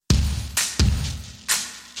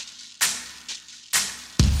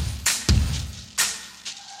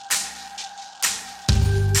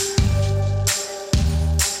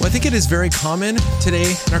it is very common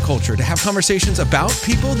today in our culture to have conversations about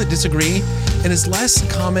people that disagree, and it's less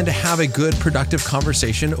common to have a good, productive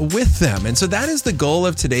conversation with them. And so that is the goal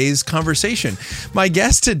of today's conversation. My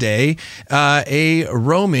guest today, a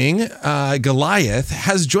roaming Goliath,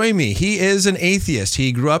 has joined me. He is an atheist.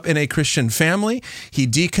 He grew up in a Christian family. He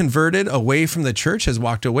deconverted away from the church, has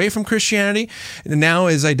walked away from Christianity, and now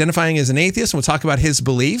is identifying as an atheist. And we'll talk about his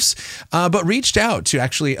beliefs, but reached out to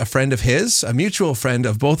actually a friend of his, a mutual friend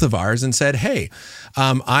of both of ours, and said, hey,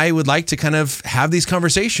 I would like to kind of have these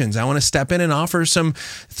conversations. I want to step in and offer some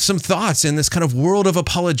thoughts in this kind of world of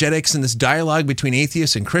apologetics and this dialogue between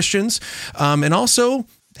atheists and Christians. And also,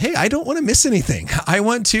 hey, I don't want to miss anything. I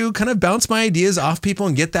want to kind of bounce my ideas off people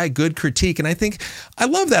and get that good critique. And I think I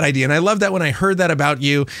love that idea. And I love that when I heard that about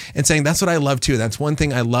you and saying that's what I love too. That's one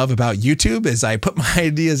thing I love about YouTube is I put my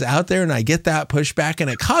ideas out there and I get that pushback, and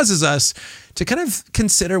it causes us to kind of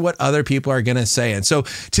consider what other people are going to say. And so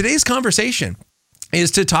today's conversation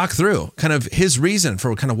is to talk through kind of his reason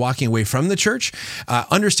for kind of walking away from the church,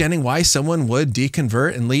 understanding why someone would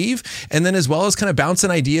deconvert and leave, and then as well as kind of bouncing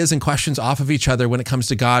ideas and questions off of each other when it comes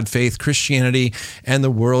to God, faith, Christianity, and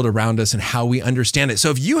the world around us and how we understand it.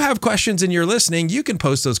 So if you have questions and you're listening, you can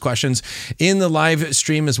post those questions in the live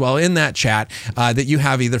stream as well in that chat that you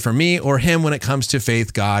have either for me or him when it comes to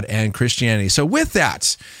faith, God, and Christianity. So with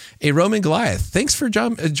that, a Roman Goliath, thanks for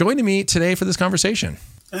joining me today for this conversation.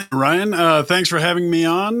 Ryan, thanks for having me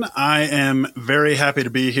on. I am very happy to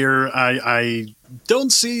be here. I don't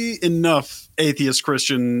see enough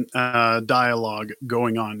atheist-Christian dialogue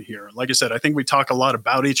going on here. Like I said, I think we talk a lot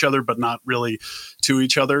about each other, but not really to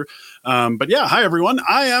each other. But yeah, hi, everyone.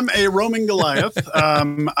 I am a roaming Goliath.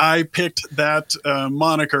 I picked that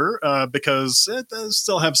moniker because it does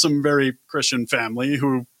still have some very Christian family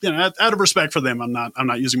who, out of respect for them, I'm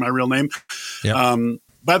not using my real name. Yep.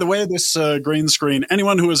 By the way, this green screen,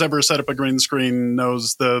 anyone who has ever set up a green screen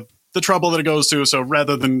knows the trouble that it goes to. So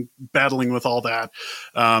rather than battling with all that,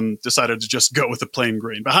 decided to just go with the plain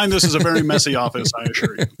green. Behind this is a very messy office, I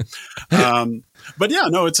assure you. But yeah,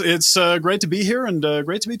 no, it's great to be here and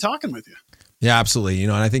great to be talking with you. Yeah, absolutely.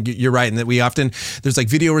 And I think you're right in that we often, there's like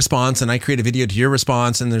video response and I create a video to your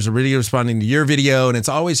response and there's a video responding to your video and it's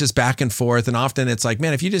always just back and forth. And often it's like,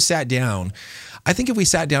 man, if you just sat down, I think if we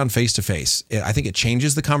sat down face to face, I think it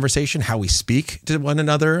changes the conversation, how we speak to one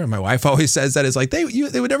another. And my wife always says that is like, they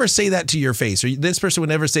would never say that to your face, or this person would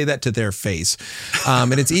never say that to their face.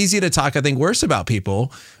 And it's easy to talk, I think, worse about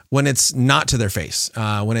people when it's not to their face,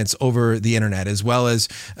 when it's over the internet, as well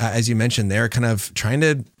as you mentioned, they're kind of trying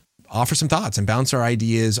to offer some thoughts and bounce our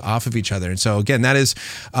ideas off of each other. And so again, that is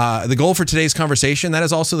the goal for today's conversation. That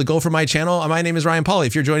is also the goal for my channel. My name is Ryan Pauly.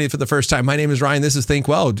 If you're joining for the first time, my name is Ryan. This is Think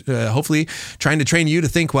Well. Hopefully trying to train you to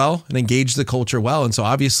think well and engage the culture well. And so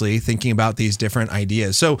obviously thinking about these different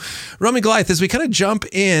ideas. So Roman Goliath, as we kind of jump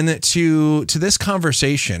in to this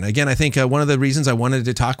conversation, again, I think one of the reasons I wanted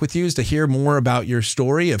to talk with you is to hear more about your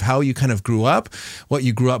story of how you kind of grew up, what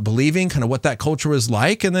you grew up believing, kind of what that culture was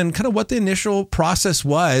like, and then kind of what the initial process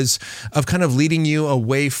was of kind of leading you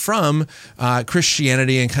away from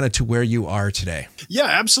Christianity and kind of to where you are today. Yeah,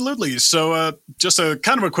 absolutely. So just a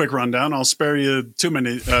kind of a quick rundown. I'll spare you too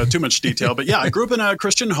much detail. But yeah, I grew up in a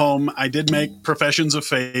Christian home. I did make professions of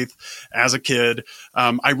faith as a kid.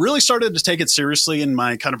 I really started to take it seriously in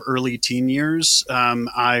my kind of early teen years.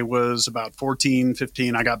 I was about 14,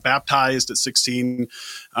 15. I got baptized at 16.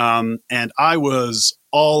 And I was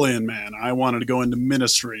all in, man. I wanted to go into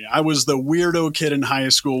ministry. I was the weirdo kid in high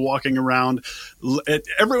school walking around.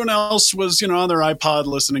 Everyone else was, on their iPod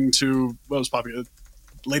listening to what was popular,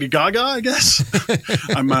 Lady Gaga, I guess.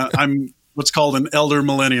 I'm what's called an elder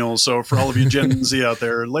millennial. So for all of you Gen Z out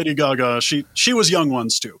there, Lady Gaga, she was young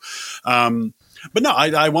ones too. But no,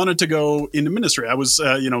 I wanted to go into ministry. I was,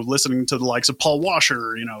 listening to the likes of Paul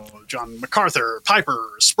Washer, John MacArthur, Piper,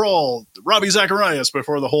 Sproul, Ravi Zacharias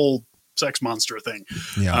before the whole sex monster thing.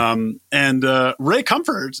 Yeah. And Ray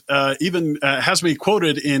Comfort even has me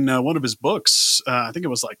quoted in one of his books. I think it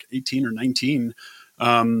was like 18 or 19.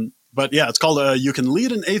 But yeah, it's called You Can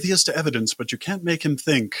Lead an Atheist to Evidence, but You Can't Make Him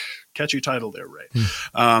Think. Catchy title there, Ray.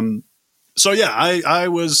 So yeah, I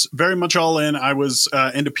was very much all in. I was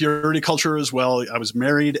into purity culture as well. I was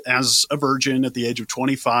married as a virgin at the age of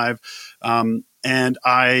 25. And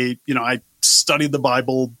I studied the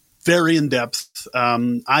Bible very in depth.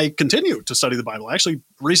 I continue to study the Bible. I actually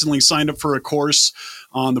recently signed up for a course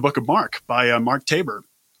on the book of Mark by Mark Tabor.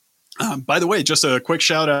 By the way, just a quick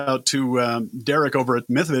shout out to Derek over at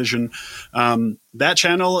MythVision. That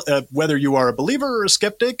channel, whether you are a believer or a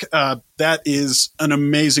skeptic, that is an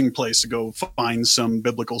amazing place to go find some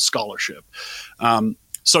biblical scholarship.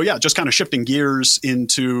 So yeah, just kind of shifting gears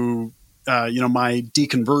into my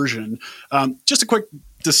deconversion. Just a quick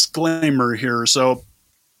disclaimer here. So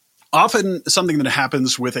often something that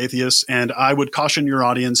happens with atheists, and I would caution your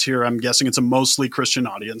audience here, I'm guessing it's a mostly Christian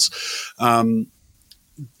audience,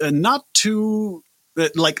 not to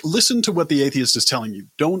listen to what the atheist is telling you.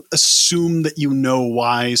 Don't assume that you know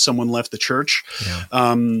why someone left the church.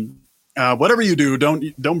 Yeah. Whatever you do,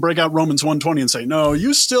 don't break out Romans 1:20 and say, no,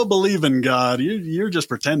 you still believe in God. You're just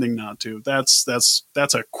pretending not to. That's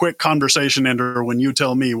a quick conversation ender when you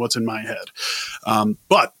tell me what's in my head.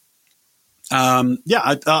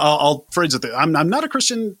 I'll phrase it. I'm not a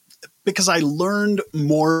Christian because I learned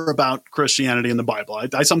more about Christianity in the Bible.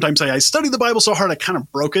 I sometimes say I studied the Bible so hard I kind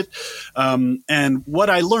of broke it. And what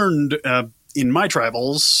I learned in my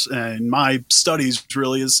travels and my studies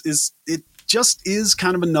really is it just is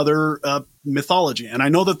kind of another mythology. And I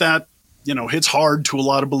know that hits hard to a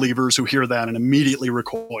lot of believers who hear that and immediately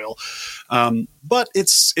recoil. But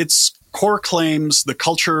its core claims, the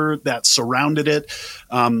culture that surrounded it,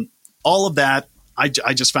 all of that, I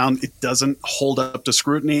just found it doesn't hold up to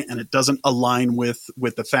scrutiny and it doesn't align with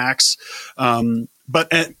the facts.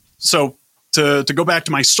 So to go back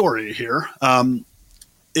to my story here,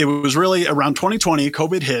 it was really around 2020,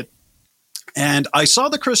 COVID hit, and I saw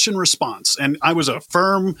the Christian response, and I was a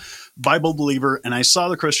firm Bible believer, and I saw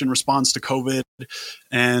the Christian response to COVID,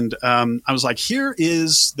 and I was like, here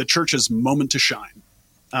is the church's moment to shine.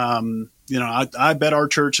 I bet our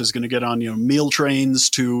church is going to get on, meal trains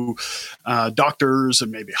to doctors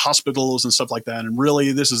and maybe hospitals and stuff like that. And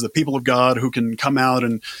really, this is the people of God who can come out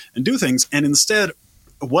and do things. And instead,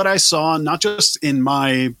 what I saw, not just in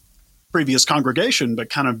my previous congregation, but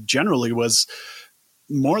kind of generally, was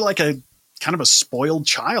more like a kind of a spoiled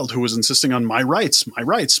child who was insisting on my rights,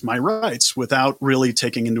 without really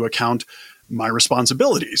taking into account my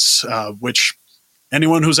responsibilities, which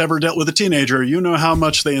anyone who's ever dealt with a teenager, how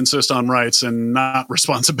much they insist on rights and not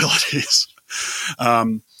responsibilities.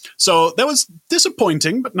 So that was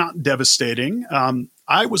disappointing, but not devastating.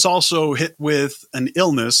 I was also hit with an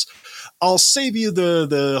illness. I'll save you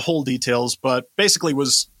the whole details, but basically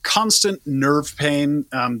was constant nerve pain,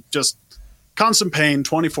 just constant pain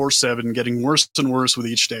 24/7, getting worse and worse with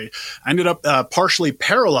each day. I ended up partially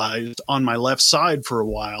paralyzed on my left side for a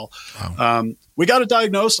while. Wow. We got it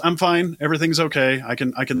diagnosed. I'm fine. Everything's okay. I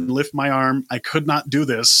can lift my arm. I could not do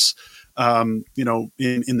this, in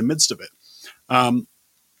the midst of it.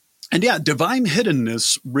 And yeah, divine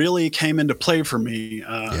hiddenness really came into play for me,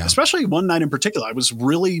 especially one night in particular. I was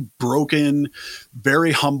really broken,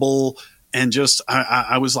 very humble, and just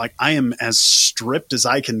I was like, I am as stripped as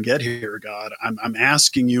I can get here, God. I'm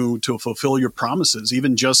asking you to fulfill your promises,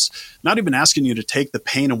 even just not even asking you to take the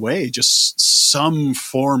pain away, just some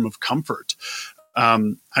form of comfort.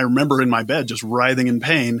 I remember in my bed just writhing in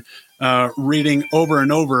pain, reading over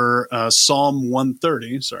and over Psalm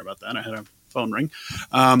 130. Sorry about that. I had a phone ring.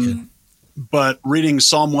 But reading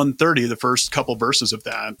Psalm 130, the first couple verses of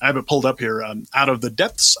that, I have it pulled up here. Out of the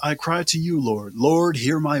depths I cry to you, Lord. Lord,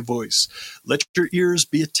 hear my voice. Let your ears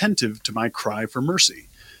be attentive to my cry for mercy.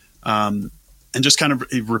 And just kind of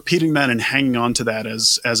repeating that and hanging on to that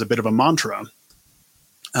as a bit of a mantra.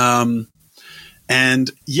 And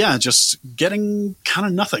yeah, just getting kind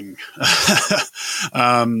of nothing.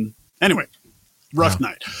 Anyway, rough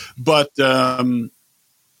night. But divine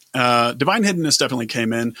hiddenness definitely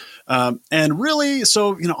came in. And really,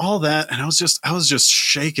 so, all that. And I was just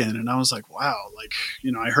shaken. And I was like, wow,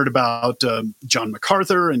 I heard about John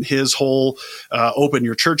MacArthur and his whole Open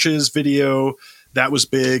Your Churches video. That was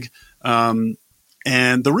big. And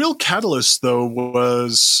the real catalyst, though,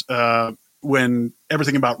 was when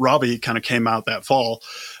everything about Robbie kind of came out that fall.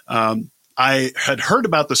 I had heard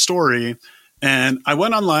about the story. And I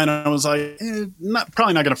went online and I was like,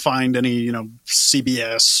 probably not going to find any,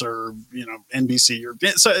 CBS or, NBC or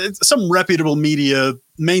some reputable media,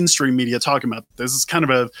 mainstream media talking about this. It's kind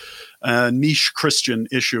of a niche Christian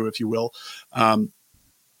issue, if you will.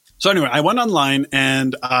 So anyway, I went online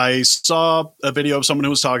and I saw a video of someone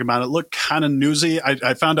who was talking about it. It looked kind of newsy.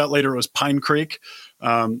 I found out later it was Pine Creek.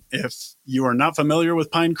 If you are not familiar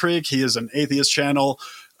with Pine Creek, he is an atheist channel.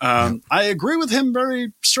 I agree with him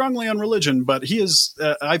very strongly on religion, but he is,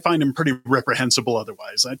 I find him pretty reprehensible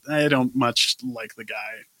otherwise. I don't much like the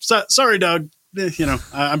guy. Sorry, Doug.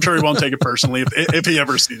 I'm sure he won't take it personally if he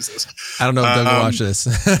ever sees this. I don't know if Doug will watch this.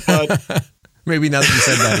 But, maybe now that you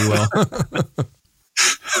said that, he will.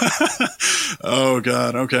 Oh,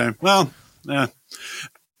 God. Okay. Well, yeah.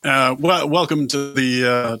 Welcome to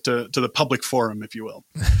the public forum, if you will.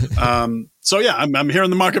 So yeah, I'm here in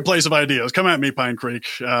the marketplace of ideas. Come at me, Pine Creek.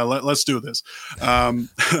 Let's do this.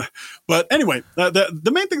 But anyway,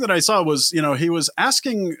 the main thing that I saw was, he was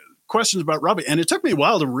asking questions about Robbie, and it took me a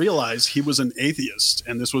while to realize he was an atheist,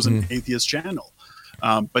 and this was an atheist channel.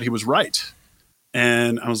 But he was right,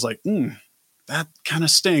 and I was like, that kind of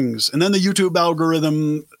stings. And then the YouTube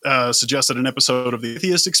algorithm suggested an episode of the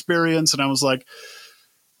Atheist Experience, and I was like,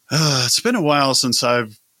 it's been a while since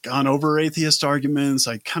I've gone over atheist arguments.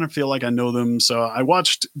 I kind of feel like I know them. So I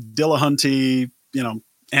watched Dillahunty,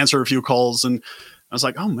 answer a few calls, and I was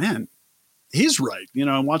like, oh man, he's right.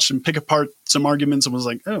 I watched him pick apart some arguments and was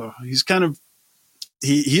like, oh, he's kind of,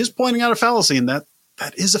 he is pointing out a fallacy, and that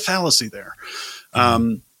is a fallacy there.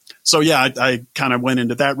 So yeah, I kind of went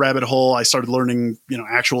into that rabbit hole. I started learning,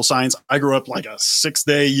 actual science. I grew up like a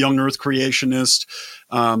 6-day young earth creationist.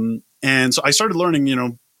 And so I started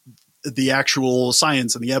learning, the actual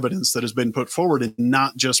science and the evidence that has been put forward, and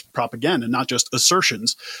not just propaganda, not just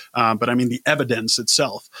assertions, but I mean the evidence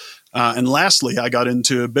itself. And lastly, I got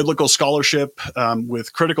into biblical scholarship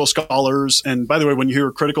with critical scholars. And by the way, when you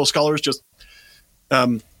hear critical scholars, just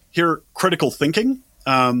hear critical thinking.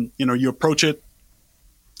 You approach it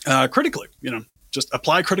critically. Just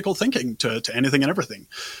apply critical thinking to anything and everything.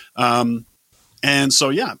 And so,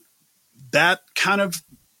 yeah, that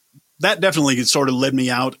definitely sort of led me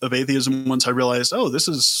out of atheism once I realized, oh, this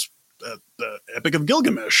is the Epic of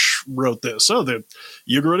Gilgamesh wrote this. Oh, the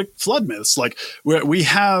Ugaritic flood myths. Like we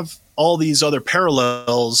have all these other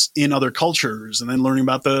parallels in other cultures, and then learning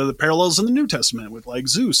about the parallels in the New Testament with like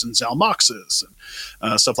Zeus and Zalmoxis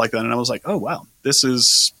and stuff like that. And I was like, oh, wow, this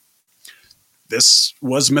was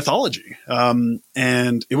mythology.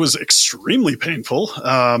 And it was extremely painful.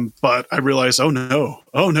 But I realized, oh no,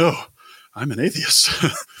 I'm an atheist.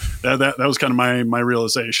 that was kind of my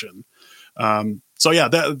realization. So yeah,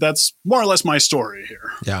 that's more or less my story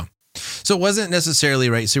here. Yeah. So it wasn't necessarily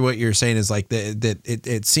right. So what you're saying is like that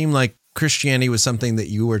it seemed like Christianity was something that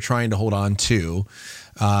you were trying to hold on to.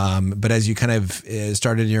 But as you kind of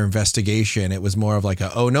started your investigation, it was more of like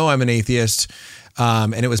oh no, I'm an atheist.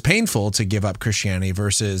 And it was painful to give up Christianity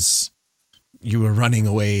versus you were running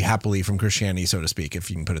away happily from Christianity, so to speak, if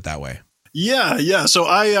you can put it that way. Yeah. So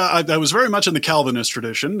I was very much in the Calvinist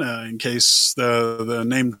tradition. In case the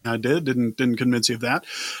name I didn't convince you of that.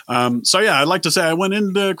 So yeah, I'd like to say I went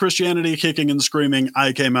into Christianity kicking and screaming.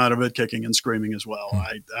 I came out of it kicking and screaming as well.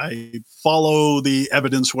 I follow the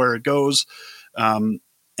evidence where it goes, and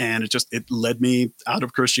it led me out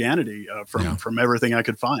of Christianity from everything I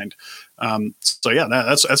could find. So yeah,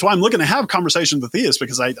 that's why I'm looking to have conversations with theists,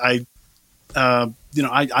 because I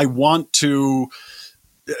want to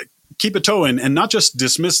keep a toe in and not just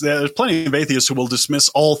dismiss. There's plenty of atheists who will dismiss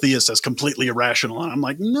all theists as completely irrational. And I'm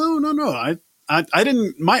like, no. I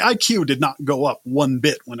didn't, my IQ did not go up one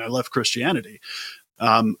bit when I left Christianity.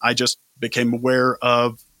 I just became aware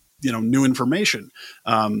of, new information.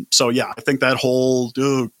 So yeah, I think that whole,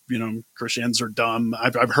 Christians are dumb.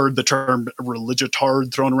 I've heard the term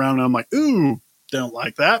religitard thrown around, and I'm like, ooh, don't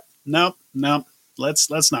like that. Nope.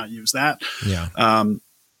 Let's not use that. Yeah.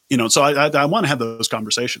 So I want to have those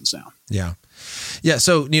conversations now. Yeah. Yeah.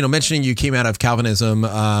 So, mentioning you came out of Calvinism,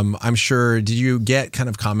 I'm sure, did you get kind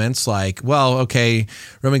of comments like, well, okay,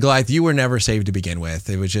 Roman Goliath, you were never saved to begin with.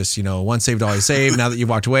 It was just, once saved, always saved. Now that you've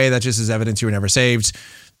walked away, that just is evidence you were never saved.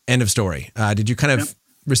 End of story. Did you kind of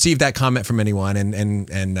receive that comment from anyone?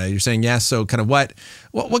 And you're saying yes. So kind of what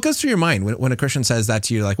goes through your mind when a Christian says that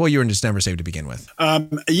to you, like, well, you were just never saved to begin with?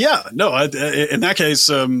 Yeah, no, in that case,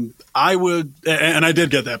 I would, and I did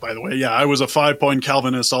get that, by the way. Yeah, I was a 5-point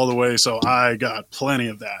Calvinist all the way. So I got plenty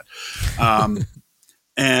of that.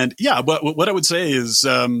 And yeah, but what I would say is,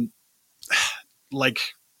 that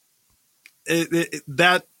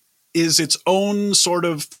is its own sort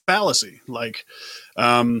of fallacy. Like,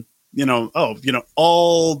 all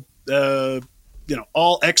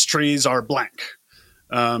X trees are blank.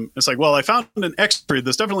 It's like, well, I found an X tree.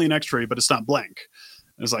 There's definitely an X tree, but it's not blank.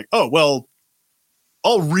 And it's like, oh, well,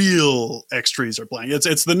 all real X trees are blank.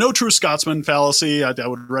 It's the no true Scotsman fallacy. I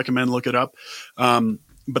would recommend look it up.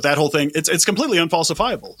 But that whole thing, it's completely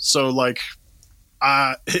unfalsifiable. So like,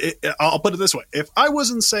 I'll put it this way. If I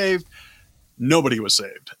wasn't saved, nobody was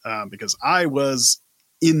saved, because I was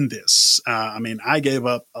in this. I gave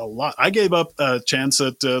up a lot. I gave up a chance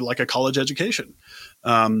at like a college education.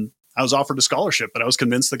 I was offered a scholarship, but I was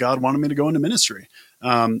convinced that God wanted me to go into ministry.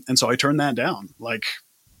 And so I turned that down. Like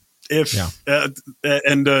if,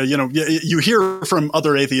 you hear from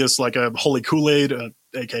other atheists, like a Holy Kool-Aid,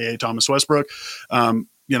 AKA Thomas Westbrook.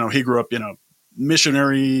 He grew up,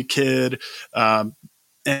 missionary kid,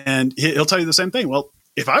 And he'll tell you the same thing. Well,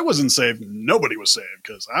 if I wasn't saved, nobody was saved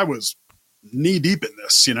because I was knee deep in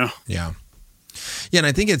this, you know? Yeah. Yeah. And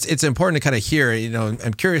I think it's important to kind of hear, you know,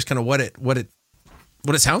 I'm curious kind of what it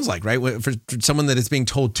sounds like, right? For someone that is being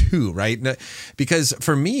told to, right? Because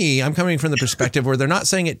for me, I'm coming from the perspective where they're not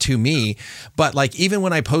saying it to me, but like, even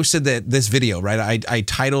when I posted this video, right? I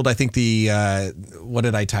titled, I think what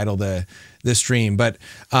did I title the stream? But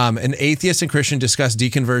an atheist and Christian discuss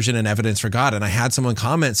deconversion and evidence for God. And I had someone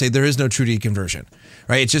comment, say there is no true deconversion,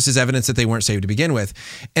 right? It's just as evidence that they weren't saved to begin with.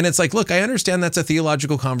 And it's like, look, I understand that's a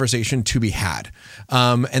theological conversation to be had.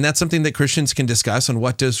 And that's something that Christians can discuss on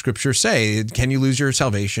what does scripture say? Can you lose your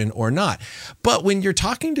salvation or not? But when you're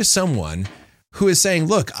talking to someone who is saying,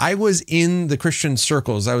 look, I was in the Christian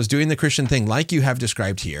circles, I was doing the Christian thing like you have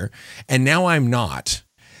described here, and now I'm not.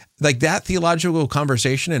 Like, that theological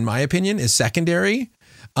conversation, in my opinion, is secondary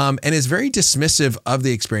and is very dismissive of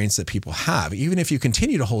the experience that people have. Even if you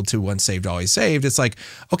continue to hold to once saved, always saved, it's like,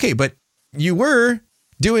 okay, but you were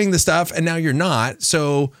doing the stuff and now you're not.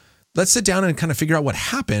 So let's sit down and kind of figure out what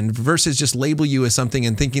happened versus just label you as something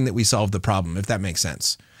and thinking that we solved the problem, if that makes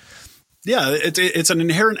sense. Yeah, it's an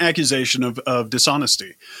inherent accusation of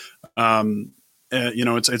dishonesty. You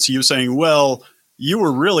know, it's you saying, well, you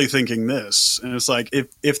were really thinking this. And it's like,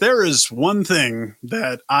 if there is one thing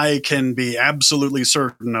that I can be absolutely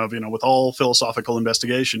certain of, you know, with all philosophical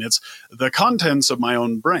investigation, it's the contents of my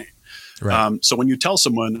own brain. Right. So when you tell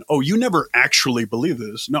someone, oh, you never actually believe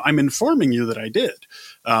this. No, I'm informing you that I did.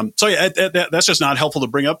 So yeah, that's just not helpful to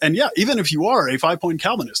bring up. And yeah, even if you are a 5-point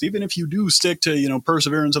Calvinist, even if you do stick to, you know,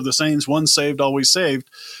 perseverance of the saints, once saved, always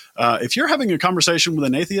saved. If you're having a conversation with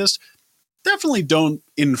an atheist, definitely don't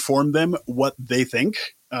inform them what they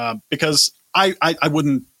think, because I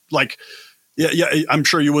wouldn't like. Yeah, I'm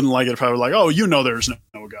sure you wouldn't like it if I were like, oh, you know, there's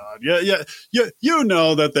no God. Yeah, you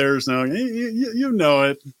know that there's no, you know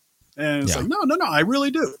it, and it's like, no, I really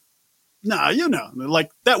do. Nah, you know, like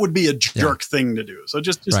that would be a jerk thing to do. So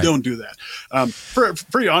just right. Don't do that.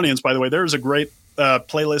 For your audience, by the way, there's a great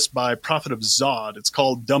playlist by Prophet of Zod. It's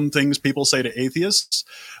called "Dumb Things People Say to Atheists."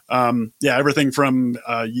 Everything from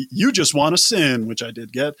you just want to sin, which I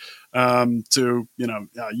did get, to, you know,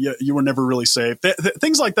 you were never really saved,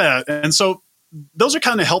 things like that. And so those are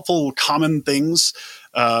kind of helpful, common things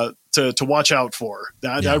to watch out for.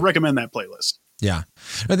 I recommend that playlist. Yeah,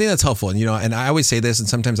 I think that's helpful. And, you know, and I always say this, and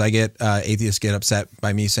sometimes I get atheists get upset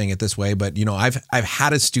by me saying it this way, but, you know, I've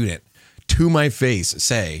had a student to my face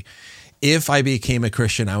say, if I became a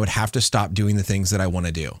Christian, I would have to stop doing the things that I want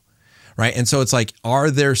to do. Right. And so it's like,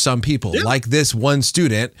 are there some people like this one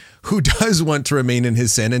student who does want to remain in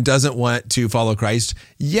his sin and doesn't want to follow Christ?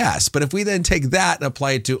 Yes. But if we then take that and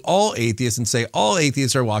apply it to all atheists and say all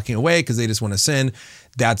atheists are walking away because they just want to sin,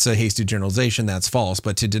 that's a hasty generalization. That's false.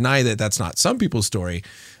 But to deny that that's not some people's story,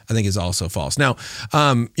 I think is also false. Now,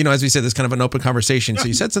 you know, as we said, this is kind of an open conversation. So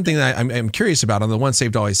you said something that I'm curious about on the once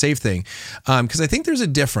saved, always saved thing, because I think there's a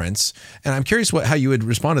difference, and I'm curious how you would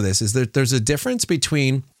respond to this, is that there's a difference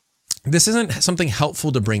between, this isn't something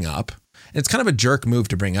helpful to bring up. It's kind of a jerk move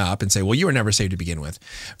to bring up and say, well, you were never saved to begin with,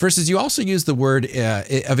 versus you also use the word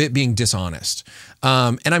of it being dishonest.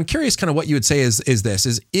 And I'm curious kind of what you would say is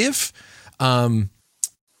if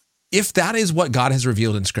that is what God has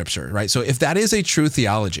revealed in Scripture, right? So if that is a true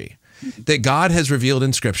theology that God has revealed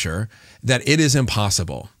in Scripture, that it is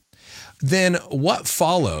impossible, then what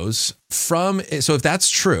follows from, so if that's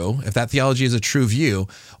true, if that theology is a true view,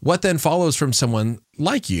 what then follows from someone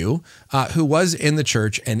like you who was in the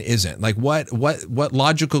church and isn't? Like what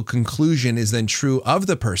logical conclusion is then true of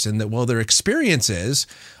the person that, well, their experience is,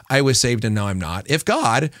 I was saved and now I'm not. If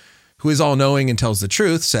God, who is all knowing and tells the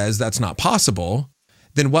truth, says that's not possible,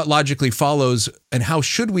 then what logically follows, and how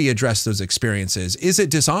should we address those experiences? Is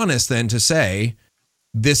it dishonest then to say,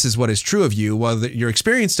 this is what is true of you, while your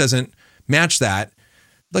experience doesn't match that?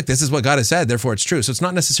 Look, this is what God has said, therefore it's true. So it's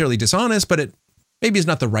not necessarily dishonest, but it maybe is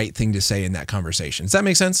not the right thing to say in that conversation. Does that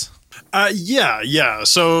make sense? Yeah.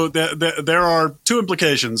 So there are two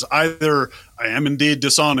implications. Either I am indeed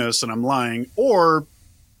dishonest and I'm lying, or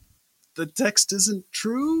the text isn't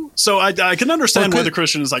true. So I can understand why the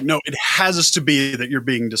Christian is like, no, it has to be that you're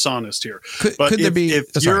being dishonest here. But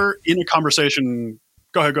if you're in a conversation,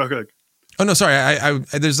 go ahead. Oh no, sorry. I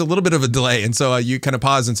there's a little bit of a delay, and so you kind of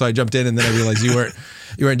paused, and so I jumped in, and then I realized you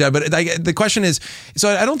weren't done. But the question is, so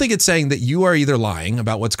I don't think it's saying that you are either lying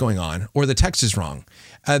about what's going on or the text is wrong.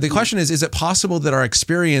 The question is it possible that our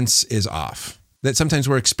experience is off? That sometimes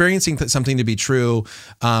we're experiencing something to be true,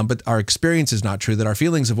 but our experience is not true, that our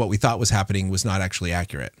feelings of what we thought was happening was not actually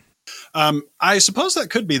accurate? I suppose that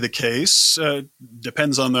could be the case.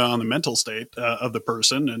 Depends on the mental state of the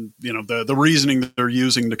person, and the reasoning that they're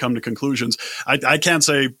using to come to conclusions. I can't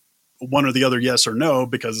say one or the other, yes or no,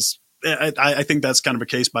 because I think that's kind of a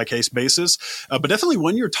case by case basis. But definitely,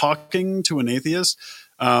 when you're talking to an atheist,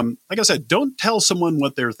 like I said, don't tell someone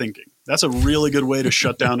what they're thinking. That's a really good way to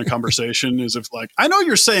shut down a conversation. Is if like, I know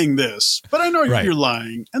you're saying this, but I know you're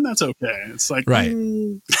lying, and that's okay. It's like, right.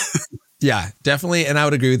 Yeah, definitely. And I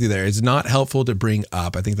would agree with you there. It's not helpful to bring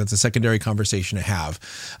up. I think that's a secondary conversation to have.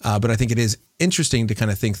 But I think it is interesting to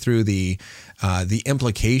kind of think through the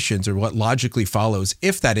implications or what logically follows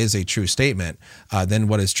if that is a true statement, then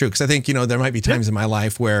what is true. Because I think, there might be times in my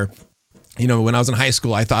life where, when I was in high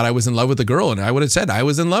school, I thought I was in love with a girl and I would have said I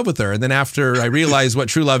was in love with her. And then after I realized what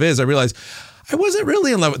true love is, I realized I wasn't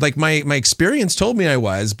really in love with, like my experience told me I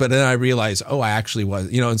was, but then I realized, I actually was,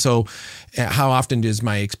 and so how often does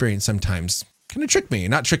my experience sometimes kind of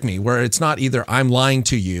not trick me, where it's not either I'm lying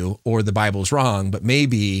to you or the Bible's wrong, but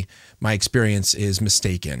maybe my experience is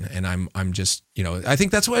mistaken. And I'm just, I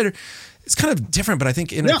think that's what it's kind of different, but I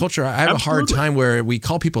think in our culture, I have a hard time where we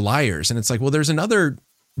call people liars and it's like, well, there's another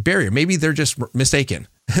barrier. Maybe they're just mistaken.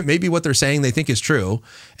 Maybe what they're saying they think is true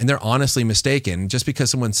and they're honestly mistaken. Just because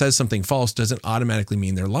someone says something false doesn't automatically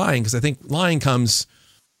mean they're lying, because I think lying comes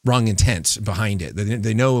wrong intent behind it.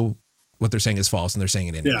 They know what they're saying is false and they're saying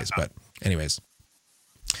it anyways. But anyways.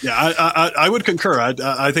 Yeah, I would concur.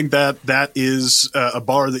 I think that is a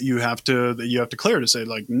bar that you have to clear, to say,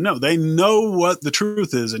 like, no, they know what the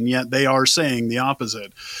truth is, and yet they are saying the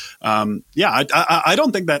opposite. I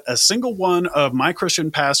don't think that a single one of my Christian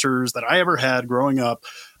pastors that I ever had growing up,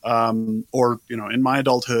 or in my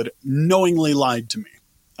adulthood, knowingly lied to me.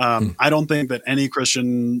 I don't think that any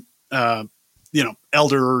Christian,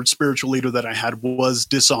 elder or spiritual leader that I had was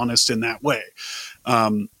dishonest in that way.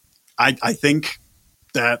 I think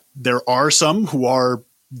that there are some who are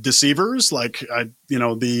deceivers, like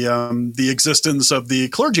the existence of the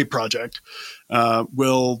Clergy Project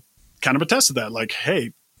will kind of attest to that. Like,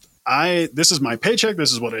 hey, this is my paycheck,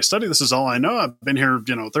 this is what I study, this is all I know. I've been here,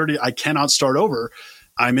 30. I cannot start over.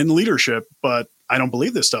 I'm in leadership, but I don't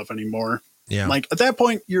believe this stuff anymore. Yeah. Like at that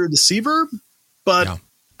point, you're a deceiver, but. Yeah.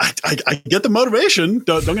 I get the motivation.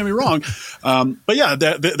 Don't get me wrong. But yeah,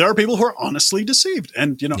 there are people who are honestly deceived.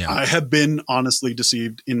 And, I have been honestly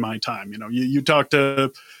deceived in my time. You talk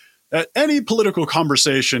to any political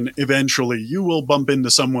conversation, eventually you will bump into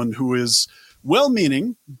someone who is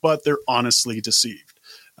well-meaning, but they're honestly deceived.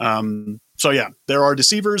 So yeah, there are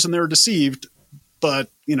deceivers and they're deceived. But,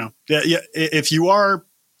 if you are,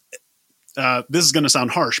 this is going to sound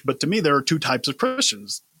harsh, but to me, there are two types of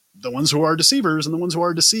Christians. The ones who are deceivers and the ones who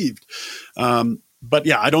are deceived. But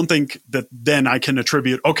yeah, I don't think that then I can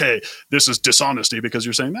attribute, okay, this is dishonesty because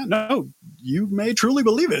you're saying that. No, you may truly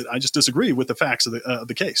believe it. I just disagree with the facts of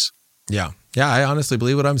the case. Yeah. Yeah. I honestly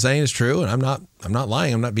believe what I'm saying is true, and I'm not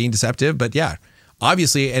lying. I'm not being deceptive, but yeah.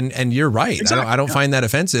 Obviously, and you're right. Exactly. I don't find that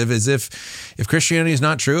offensive. As if Christianity is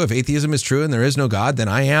not true, if atheism is true and there is no God, then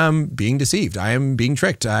I am being deceived. I am being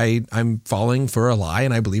tricked. I'm falling for a lie,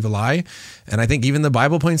 and I believe a lie. And I think even the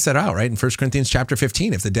Bible points that out, right? In 1 Corinthians chapter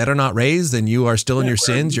 15, if the dead are not raised, then you are still in your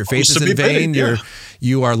sins. Your faith is in vain.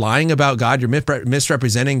 You are lying about God. You're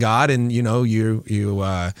misrepresenting God, and you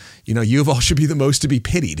of all should be the most to be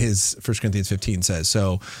pitied. 1 Corinthians 15 says.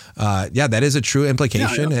 So, that is a true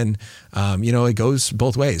implication, and it goes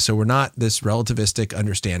both ways. So we're not this relativistic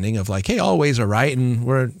understanding of like, hey, all ways are right, and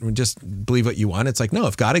we just believe what you want. It's like, no,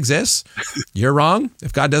 if God exists, you're wrong.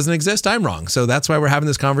 If God doesn't exist, I'm wrong. So that's why we're having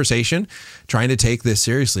this conversation, trying to take this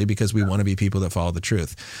seriously, because we want to be people that follow the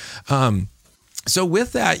truth. So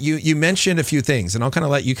with that, you mentioned a few things, and I'll kind of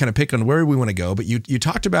let you kind of pick on where we want to go. But you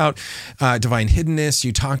talked about divine hiddenness.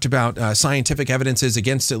 You talked about scientific evidences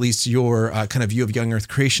against at least your kind of view of young earth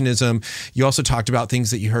creationism. You also talked about things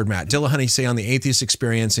that you heard Matt Dillahunty say on the atheist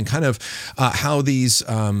experience, and kind of how these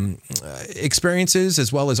experiences,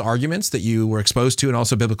 as well as arguments that you were exposed to, and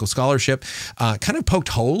also biblical scholarship, kind of poked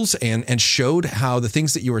holes and showed how the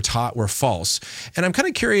things that you were taught were false. And I'm kind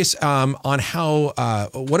of curious on how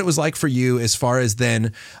what it was like for you as far as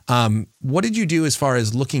then, what did you do as far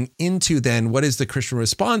as looking into then what is the Christian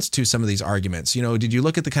response to some of these arguments? Did you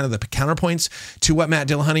look at the kind of the counterpoints to what Matt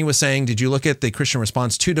Dillahunty was saying? Did you look at the Christian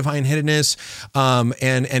response to divine hiddenness?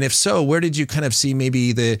 And if so, where did you kind of see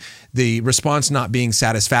maybe the response not being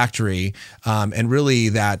satisfactory, and really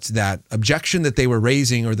that objection that they were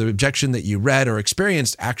raising, or the objection that you read or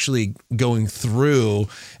experienced, actually going through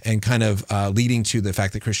and kind of leading to the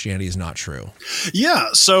fact that Christianity is not true? Yeah.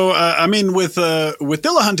 So, with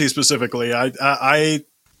Dillahunty specifically, I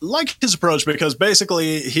like his approach because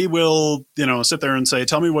basically he will, sit there and say,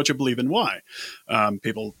 tell me what you believe and why.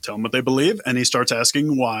 People tell him what they believe, and he starts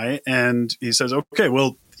asking why. And he says, okay,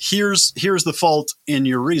 well, here's the fault in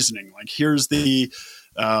your reasoning. Like, here's the,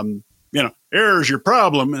 here's your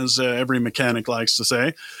problem, as every mechanic likes to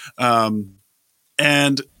say.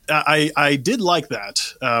 And I did like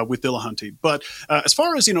that with Dillahunty. But as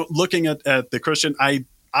far as, looking at the Christian,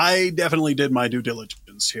 I definitely did my due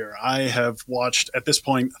diligence here. I have watched, at this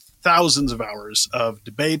point, thousands of hours of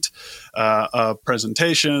debate, of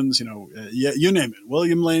presentations, you name it.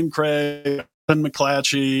 William Lane Craig, Ben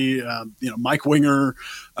McClatchy, Mike Winger.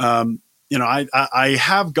 I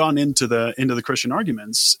have gone into the Christian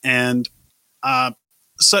arguments, and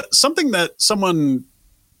so something that someone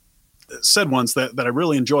said once that I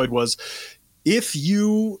really enjoyed was, if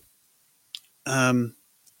you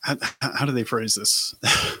how do they phrase this?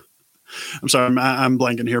 I'm sorry, I'm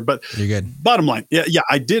blanking here, but you're good. Bottom line, yeah,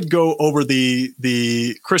 I did go over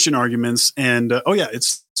the Christian arguments, and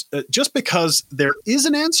it's just because there is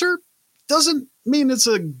an answer doesn't mean it's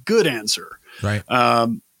a good answer, right?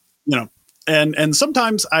 And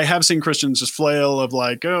sometimes I have seen Christians just flail of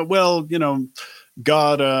like,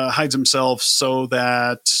 God hides himself so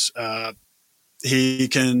that he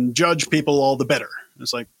can judge people all the better.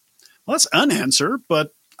 It's like, well, that's an answer,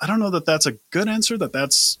 but I don't know that that's a good answer,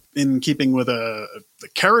 that's in keeping with the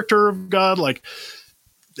character of God. Like,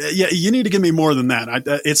 yeah, you need to give me more than that.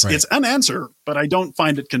 It's an answer, but I don't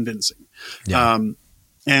find it convincing. Yeah.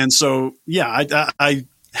 And so, yeah, I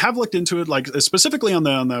have looked into it, like specifically on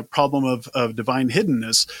the problem of divine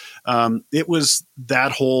hiddenness. It was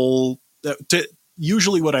that whole,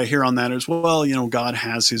 usually what I hear on that is, well, God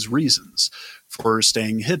has his reasons for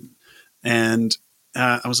staying hidden. And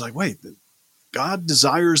I was like, wait, God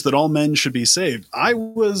desires that all men should be saved. I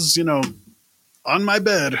was, on my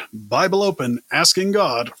bed, Bible open, asking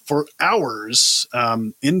God for hours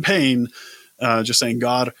in pain, just saying,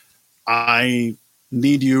 God, I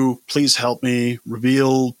need you. Please help me.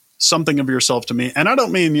 Reveal something of yourself to me. And I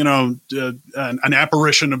don't mean, an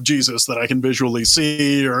apparition of Jesus that I can visually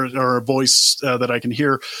see or a voice that I can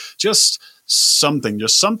hear. Just something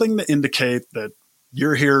to indicate that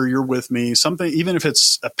you're here, you're with me, something, even if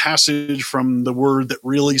it's a passage from the word that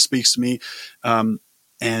really speaks to me,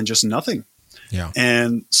 and just nothing. Yeah.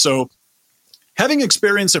 And so having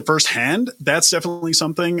experienced it firsthand, that's definitely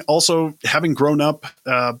something. Also, having grown up,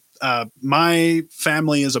 my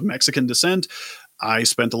family is of Mexican descent. I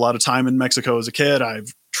spent a lot of time in Mexico as a kid.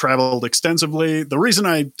 I've traveled extensively. The reason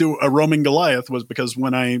I do a roaming Goliath was because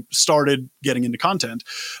when I started getting into content,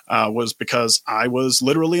 was because I was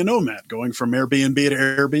literally a nomad going from Airbnb to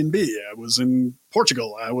Airbnb. I was in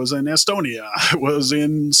Portugal. I was in Estonia. I was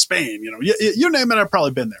in Spain. You name it, I've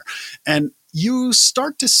probably been there. And you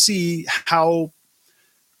start to see how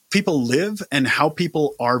people live and how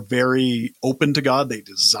people are very open to God. They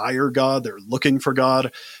desire God. They're looking for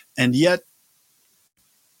God. And yet,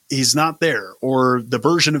 he's not there, or the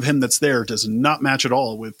version of him that's there does not match at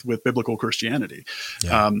all with biblical Christianity.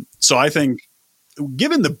 Yeah. So I think,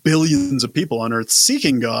 given the billions of people on earth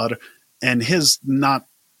seeking God and his not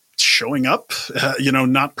showing up,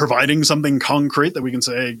 not providing something concrete that we can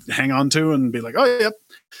say, hang on to and be like, oh, yep,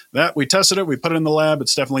 that we tested it. We put it in the lab.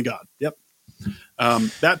 It's definitely God. Yep.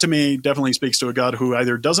 That to me definitely speaks to a God who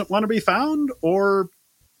either doesn't want to be found or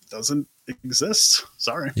doesn't exist.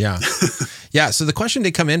 Sorry. Yeah. Yeah. So the question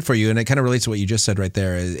did come in for you, and it kind of relates to what you just said right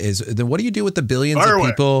there, is then what do you do with the billions of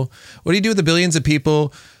people? What do you do with the billions of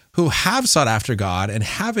people who have sought after God and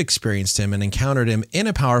have experienced him and encountered him in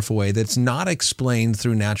a powerful way that's not explained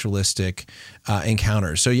through naturalistic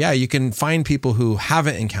encounters? So yeah, you can find people who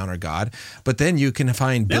haven't encountered God, but then you can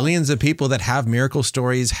find billions of people that have miracle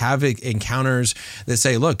stories, have encounters that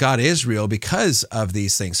say, look, God is real because of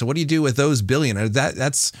these things. So what do you do with those billion?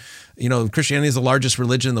 That's, Christianity is the largest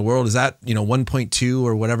religion in the world. Is that, 1.2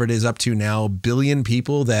 or whatever it is up to now, billion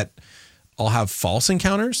people that all have false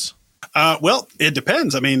encounters? Well, it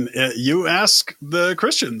depends. I mean, you ask the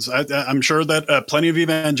Christians. I'm sure that plenty of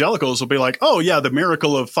evangelicals will be like, oh, yeah, the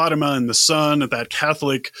miracle of Fatima and the sun at that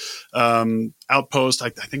Catholic outpost. I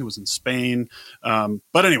think it was in Spain.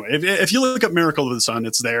 But anyway, if you look up Miracle of the Sun,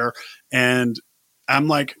 it's there. And I'm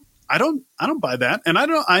like, I don't buy that. And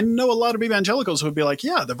I know a lot of evangelicals who would be like,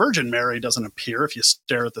 yeah, the Virgin Mary doesn't appear if you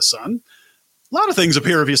stare at the sun. A lot of things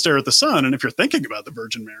appear if you stare at the sun. And if you're thinking about the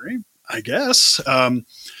Virgin Mary, I guess. Right.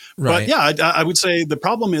 But yeah, I would say the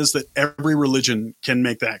problem is that every religion can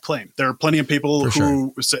make that claim. There are plenty of people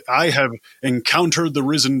who say, I have encountered the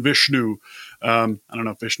risen Vishnu. I don't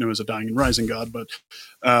know if Vishnu is a dying and rising god, but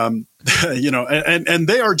and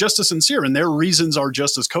they are just as sincere, and their reasons are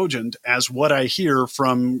just as cogent as what I hear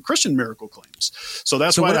from Christian miracle claims. So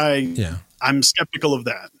that's why I'm skeptical of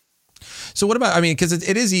that. So what about, I mean, because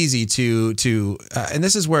it is easy to and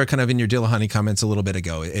this is where kind of in your Dillahunty comments a little bit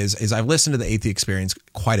ago is I've listened to the Atheist Experience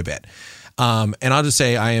quite a bit. And I'll just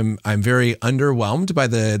say I'm very underwhelmed by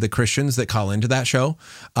the Christians that call into that show.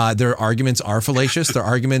 Their arguments are fallacious. Their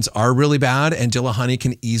arguments are really bad, and Dillahunty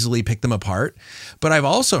can easily pick them apart. But I've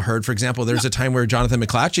also heard, for example, there's a time where Jonathan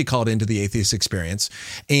McClatchy called into the Atheist Experience,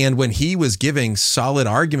 and when he was giving solid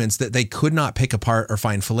arguments that they could not pick apart or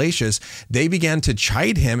find fallacious, they began to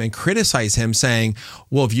chide him and criticize him, saying,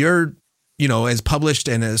 well, if you're, as published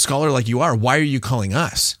and a scholar like you are, why are you calling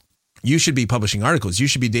us? You should be publishing articles. You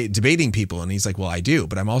should be debating people. And he's like, well, I do,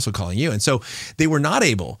 but I'm also calling you. And so they were not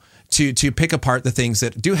able to pick apart the things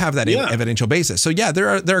that do have that evidential basis. So there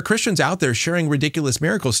are Christians out there sharing ridiculous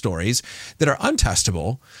miracle stories that are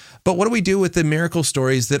untestable. But what do we do with the miracle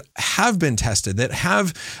stories that have been tested, that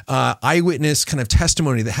have eyewitness kind of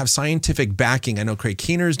testimony, that have scientific backing? I know Craig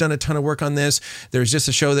Keener's done a ton of work on this. There's just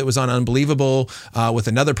a show that was on Unbelievable with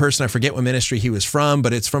another person. I forget what ministry he was from,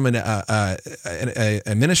 but it's from a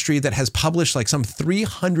ministry that has published like some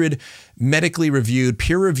 300 medically reviewed,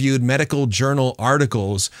 peer-reviewed medical journal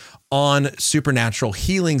articles on supernatural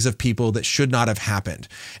healings of people that should not have happened.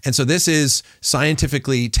 And so this is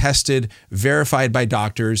scientifically tested, verified by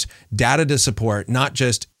doctors, data to support, not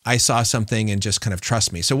just I saw something and just kind of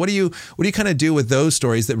trust me. So what do you kind of do with those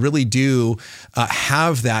stories that really do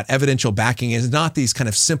have that evidential backing, and not these kind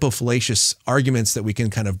of simple fallacious arguments that we can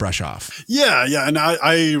kind of brush off? Yeah. And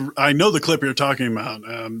I know the clip you're talking about.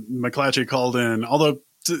 McClatchy called in, although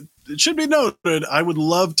it should be noted, I would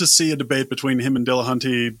love to see a debate between him and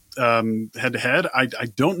Dillahunty head to head. I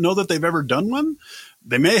don't know that they've ever done one.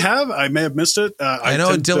 They may have. I may have missed it. I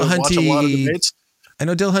know Dillahunty. A lot of debates. I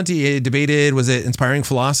know Dillahunty debated. Was it Inspiring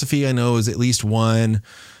Philosophy? I know it was at least one.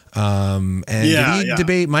 And did he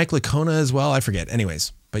debate Mike Licona as well? I forget.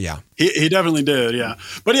 Anyways. But yeah, he definitely did. Yeah.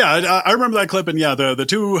 But yeah, I remember that clip, and the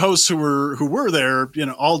two hosts who were there,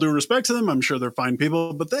 all due respect to them, I'm sure they're fine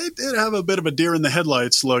people, but they did have a bit of a deer in the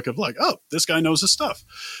headlights look of like, oh, this guy knows his stuff.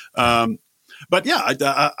 But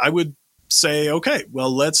yeah, I would say, okay,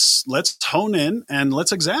 well, let's hone in and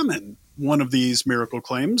let's examine one of these miracle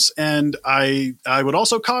claims. And I would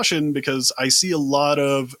also caution, because I see a lot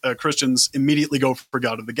of Christians immediately go for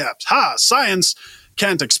God of the gaps. Science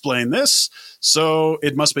can't explain this, so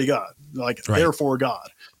it must be God, therefore God.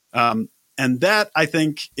 And that, I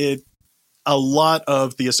think, a lot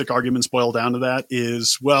of theistic arguments boil down to that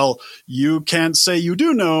is, well, you can't say you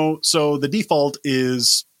do know, so the default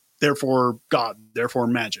is therefore God, therefore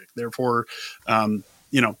magic, therefore,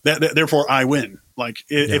 therefore I win.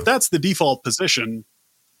 If that's the default position,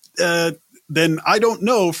 then I don't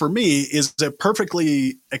know, for me, is a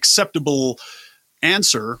perfectly acceptable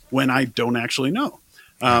answer when I don't actually know.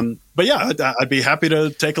 But yeah, I'd be happy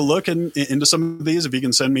to take a look into some of these. If you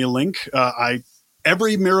can send me a link,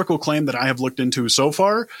 every miracle claim that I have looked into so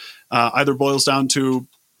far either boils down to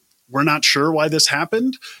we're not sure why this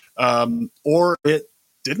happened, or it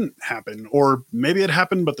didn't happen, or maybe it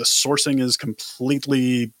happened, but the sourcing is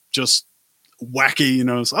completely just wacky.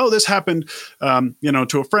 This happened,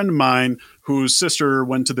 to a friend of mine whose sister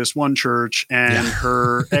went to this one church, and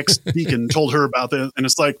her ex-deacon told her about this, and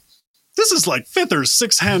it's like, this is like fifth or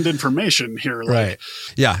sixth hand information here. Right.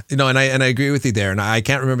 Yeah. And I agree with you there. And I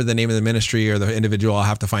can't remember the name of the ministry or the individual. I'll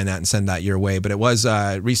have to find that and send that your way. But it was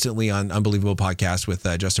recently on Unbelievable podcast with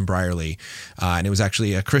Justin Brierley. And it was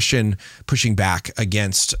actually a Christian pushing back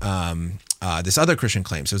against this other Christian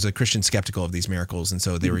claim. So it was a Christian skeptical of these miracles. And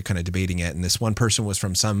so they were kind of debating it. And this one person was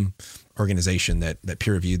from some organization that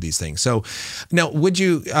peer reviewed these things. So now would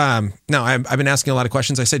you, I've been asking a lot of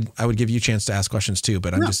questions. I said I would give you a chance to ask questions too,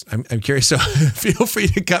 but I'm curious. So feel free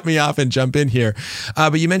to cut me off and jump in here.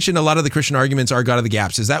 But you mentioned a lot of the Christian arguments are God of the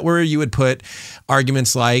gaps. Is that where you would put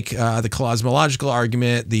arguments like the cosmological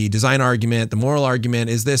argument, the design argument, the moral argument?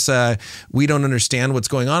 Is this we don't understand what's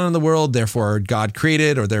going on in the world, therefore God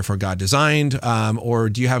created, or therefore God designed? Or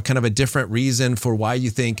do you have kind of a different reason for why you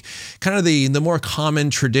think kind of the more common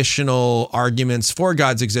traditional arguments for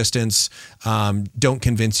God's existence don't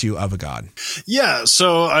convince you of a God? Yeah,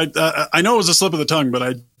 so I know it was a slip of the tongue, but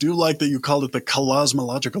I do like that you called it the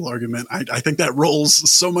cosmological argument. I think that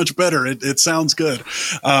rolls so much better. It sounds good.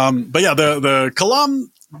 But yeah, the kalam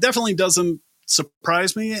definitely doesn't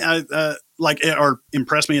surprise me, or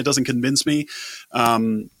impress me. It doesn't convince me.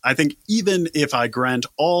 I think even if I grant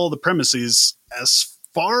all the premises, as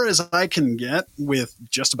far as I can get with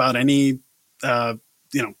just about any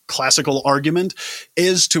classical argument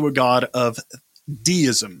is to a God of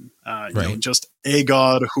deism, just a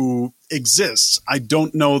God who exists. I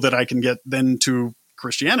don't know that I can get then to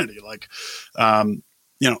Christianity. Like,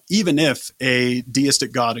 even if a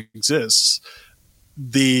deistic God exists,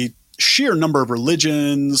 the sheer number of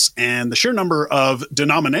religions and the sheer number of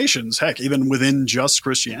denominations, heck, even within just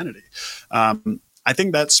Christianity, I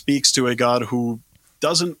think that speaks to a God who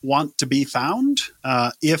doesn't want to be found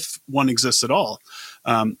if one exists at all.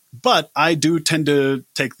 But I do tend to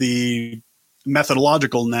take the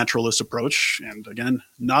methodological naturalist approach, and again,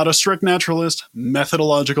 not a strict naturalist,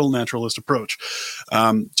 methodological naturalist approach,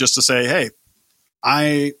 just to say, hey,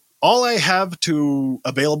 all I have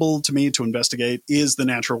available to me to investigate is the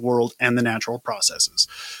natural world and the natural processes.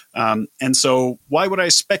 And so why would I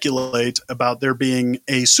speculate about there being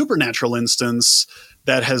a supernatural instance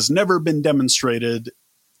that has never been demonstrated,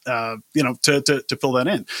 to fill that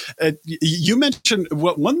in? You mentioned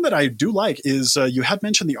one that I do like is you had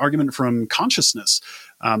mentioned the argument from consciousness.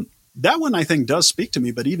 That one I think does speak to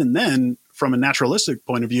me, but even then, from a naturalistic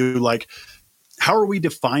point of view, like, how are we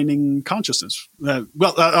defining consciousness?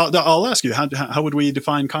 I'll ask you, how would we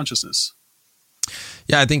define consciousness?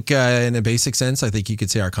 Yeah, I think in a basic sense, I think you could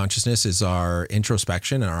say our consciousness is our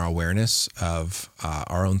introspection and our awareness of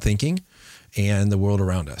our own thinking and the world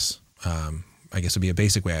around us. I guess would be a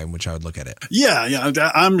basic way in which I would look at it. Yeah.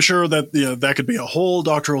 I'm sure that that could be a whole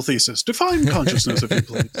doctoral thesis. Define consciousness, if you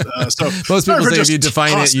please. So most people say if you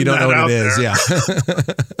define it, you don't know what it is. Yeah.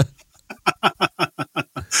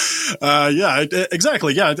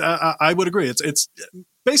 Exactly. Yeah, I would agree. It's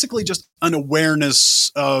basically just an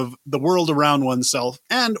awareness of the world around oneself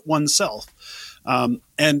and oneself. And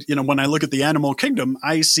when I look at the animal kingdom,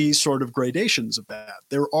 I see sort of gradations of that.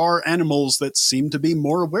 There are animals that seem to be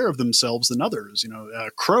more aware of themselves than others.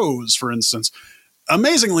 Crows, for instance,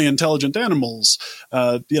 amazingly intelligent animals.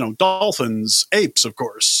 Dolphins, apes, of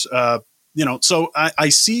course. So I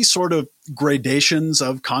see sort of gradations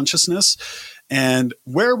of consciousness. And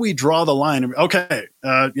where we draw the line,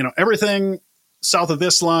 everything south of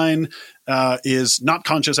this line is not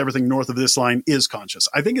conscious. Everything north of this line is conscious.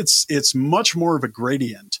 I think it's much more of a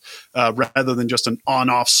gradient rather than just an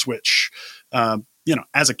on-off switch.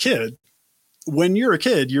 As a kid, when you're a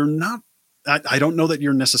kid, you're not. I don't know that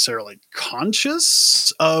you're necessarily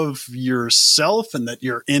conscious of yourself and that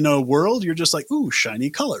you're in a world. You're just like, ooh, shiny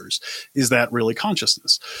colors. Is that really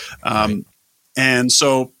consciousness? Right. And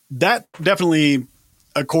so that definitely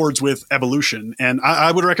accords with evolution. And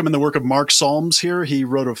I would recommend the work of Mark Solms here. He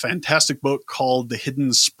wrote a fantastic book called The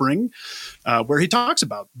Hidden Spring, where he talks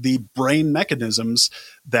about the brain mechanisms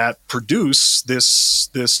that produce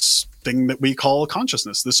this thing that we call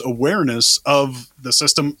consciousness, this awareness of the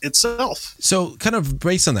system itself. So kind of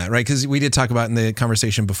based on that, right? Because we did talk about in the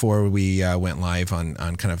conversation before we went live on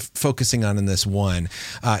kind of focusing on in this one.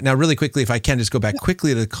 Now, really quickly, if I can just go back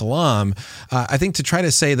quickly to the Kalam, I think to try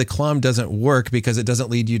to say the Kalam doesn't work because it doesn't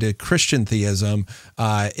lead you to Christian theism,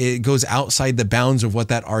 it goes outside the bounds of what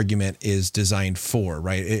that argument is designed for,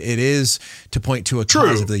 right? It is to point to a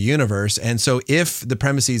cause of the universe. And so if the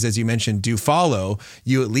premises, as you mentioned, do follow,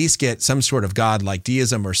 you at least get some sort of God like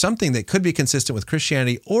deism or something that could be consistent with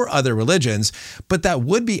Christianity or other religions, but that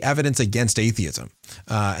would be evidence against atheism.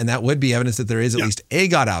 And that would be evidence that there is at least a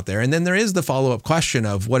God out there. And then there is the follow-up question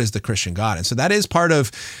of what is the Christian God? And so that is part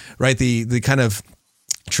of, right, the kind of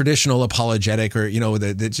traditional apologetic or,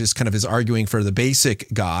 that just kind of is arguing for the basic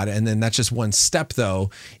God. And then that's just one step,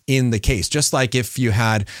 though, in the case. Just like if you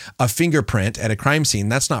had a fingerprint at a crime scene,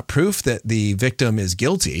 that's not proof that the victim is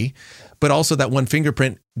guilty, but also that one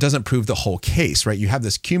fingerprint doesn't prove the whole case, right? You have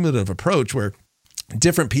this cumulative approach where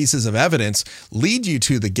different pieces of evidence lead you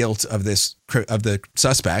to the guilt of the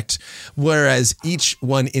suspect, whereas each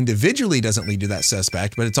one individually doesn't lead to that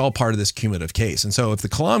suspect, but it's all part of this cumulative case. And so if the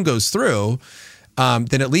Kalam goes through,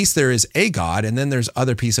 then at least there is a God, and then there's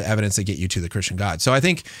other piece of evidence that get you to the Christian God. So I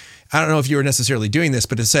don't know if you were necessarily doing this,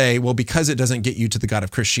 but to say, well, because it doesn't get you to the God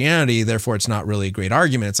of Christianity, therefore it's not really a great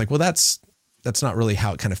argument. It's like, well, that's not really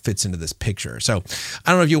how it kind of fits into this picture. So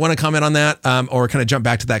I don't know if you want to comment on that or kind of jump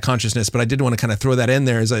back to that consciousness, but I did want to kind of throw that in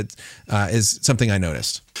there as something I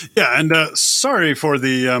noticed. Yeah. And sorry for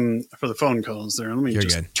the phone calls there. Let me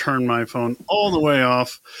turn my phone all the way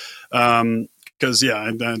off. Because,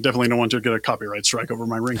 I definitely don't want to get a copyright strike over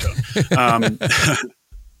my ringtone.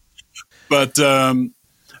 But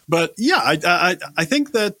I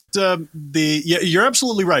think that you're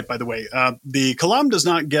absolutely right, by the way. The Kalam does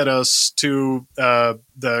not get us to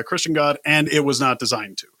the Christian God, and it was not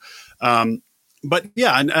designed to. And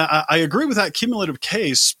I agree with that cumulative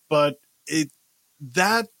case, but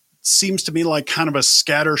that seems to me like kind of a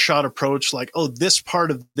scattershot approach, like, oh, this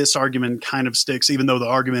part of this argument kind of sticks, even though the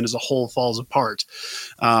argument as a whole falls apart.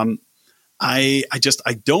 I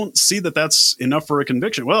don't see that that's enough for a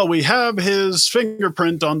conviction. Well, we have his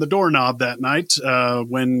fingerprint on the doorknob that night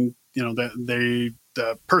when the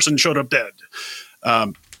person showed up dead.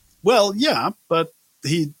 Well, yeah, but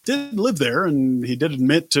he did live there, and he did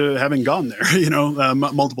admit to having gone there,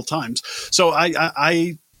 multiple times. So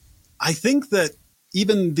I think that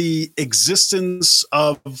even the existence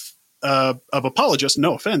of apologists,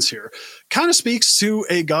 no offense here, kind of speaks to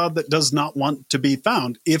a God that does not want to be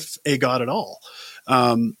found, if a God at all.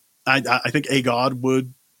 I think a God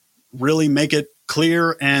would really make it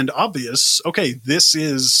clear and obvious, okay, this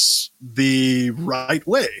is the right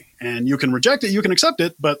way, and you can reject it, you can accept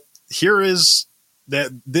it, but here is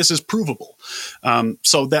that this is provable.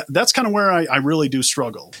 So that's kind of where I really do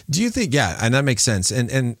struggle. Do you think, yeah, and that makes sense.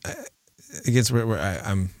 And I guess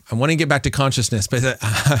I'm wanting to get back to consciousness, but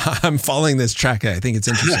I'm following this track. I think it's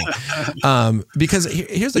interesting. Because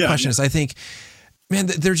here's the question is, I think, man,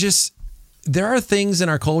 there are things in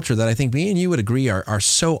our culture that I think me and you would agree are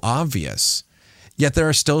so obvious, yet there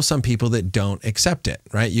are still some people that don't accept it,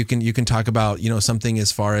 right? You can talk about, something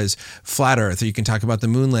as far as flat earth, or you can talk about the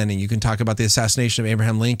moon landing, you can talk about the assassination of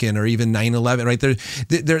Abraham Lincoln, or even 9/11, right?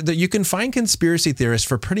 There you can find conspiracy theorists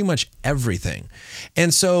for pretty much everything.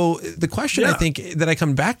 And so the question I think that I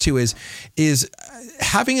come back to is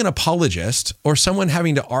having an apologist or someone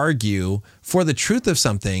having to argue for the truth of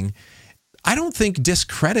something, I don't think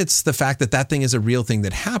discredits the fact that thing is a real thing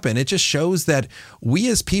that happened. It just shows that we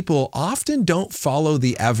as people often don't follow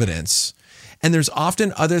the evidence. And there's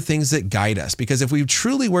often other things that guide us, because if we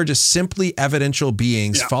truly were just simply evidential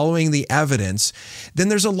beings following the evidence, then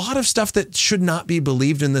there's a lot of stuff that should not be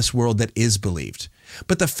believed in this world that is believed.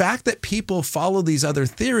 But the fact that people follow these other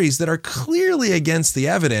theories that are clearly against the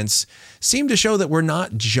evidence seem to show that we're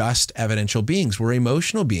not just evidential beings. We're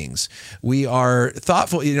emotional beings. We are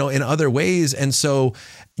thoughtful, in other ways. And so,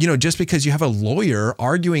 just because you have a lawyer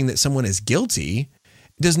arguing that someone is guilty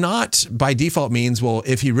does not by default means, well,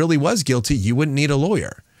 if he really was guilty, you wouldn't need a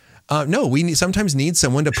lawyer. No, we sometimes need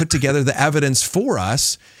someone to put together the evidence for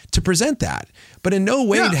us to present that. But in no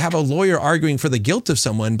way to have a lawyer arguing for the guilt of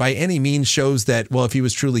someone by any means shows that, well, if he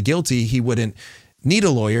was truly guilty, he wouldn't need a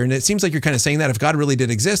lawyer. And it seems like you're kind of saying that if God really did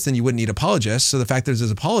exist, then you wouldn't need apologists. So the fact that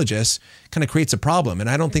there's apologists kind of creates a problem. And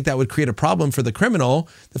I don't think that would create a problem for the criminal,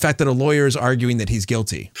 the fact that a lawyer is arguing that he's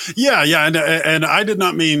guilty. Yeah. And I did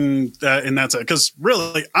not mean that in that sense, because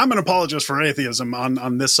really, I'm an apologist for atheism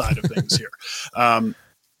on this side of things here.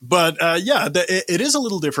 But it is a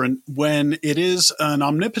little different when it is an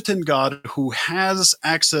omnipotent God who has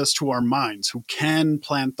access to our minds, who can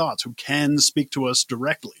plant thoughts, who can speak to us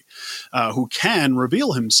directly, who can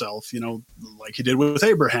reveal himself, like he did with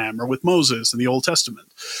Abraham or with Moses in the Old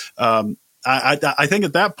Testament. I think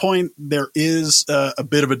at that point there is a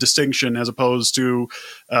bit of a distinction as opposed to,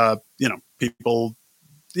 people.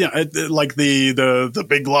 Like the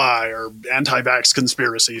big lie or anti-vax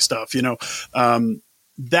conspiracy stuff,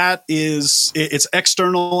 that is, it's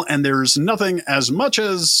external, and there's nothing as much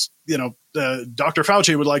as, Dr.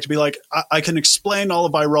 Fauci would like to be like, I can explain all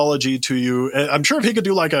of virology to you. I'm sure if he could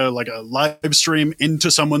do like a live stream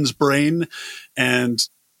into someone's brain and,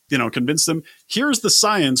 convince them, here's the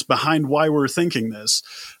science behind why we're thinking this.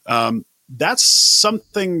 That's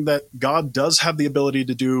something that God does have the ability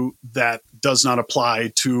to do that does not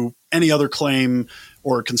apply to any other claim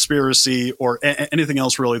or conspiracy or anything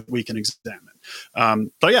else really that we can examine.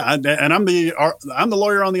 But yeah, and I'm the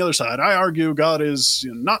lawyer on the other side. I argue God is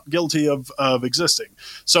not guilty of existing.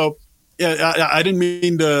 So yeah, I didn't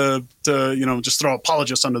mean to just throw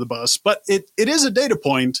apologists under the bus, but it is a data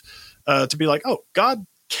point to be like, oh, God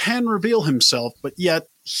can reveal himself, but yet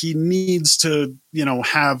he needs to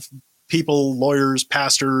have people, lawyers,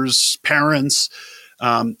 pastors, parents,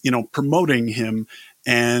 promoting him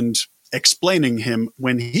and explaining him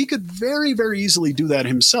when he could very, very easily do that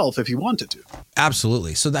himself if he wanted to.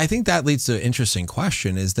 Absolutely. So I think that leads to an interesting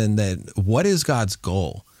question is then that what is God's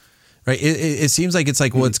goal, right? It seems like it's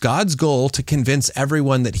like, well, it's God's goal to convince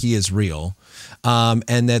everyone that he is real.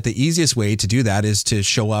 And that the easiest way to do that is to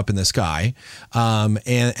show up in the sky.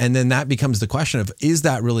 And then that becomes the question of, is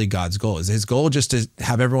that really God's goal? Is his goal just to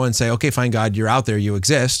have everyone say, okay, fine, God, you're out there, you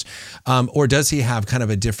exist? Or does he have kind of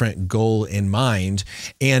a different goal in mind?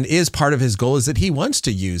 And is part of his goal is that he wants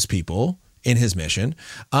to use people in his mission?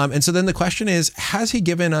 And so then the question is, has he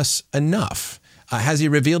given us enough? Has he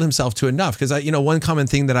revealed himself to enough? Because one common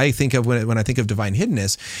thing that I think of when I think of divine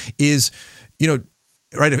hiddenness is,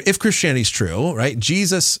 right, if Christianity is true, right,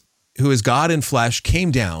 Jesus, who is God in flesh,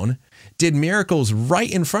 came down, did miracles right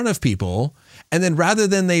in front of people. And then rather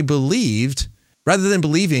than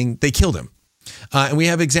believing, they killed him. And we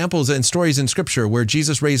have examples and stories in scripture where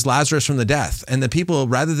Jesus raised Lazarus from the death, and the people,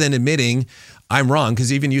 rather than admitting, I'm wrong,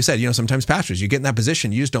 because even you said, sometimes pastors, you get in that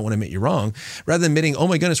position, you just don't want to admit you're wrong. Rather than admitting, oh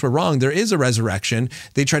my goodness, we're wrong, there is a resurrection,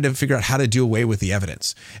 they tried to figure out how to do away with the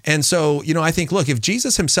evidence. And so, I think, look, if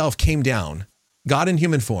Jesus himself came down, God in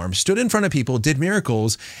human form, stood in front of people, did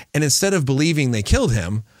miracles, and instead of believing, they killed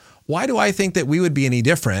him, why do I think that we would be any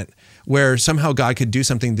different where somehow God could do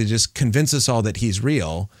something to just convince us all that he's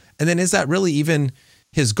real? And then is that really even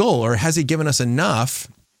his goal, or has he given us enough?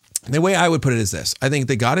 The way I would put it is this. I think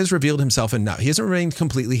that God has revealed himself enough. He hasn't remained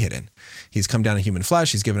completely hidden. He's come down in human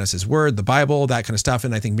flesh. He's given us his word, the Bible, that kind of stuff.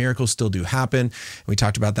 And I think miracles still do happen. We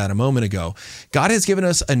talked about that a moment ago. God has given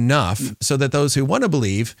us enough so that those who want to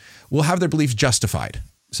believe will have their beliefs justified.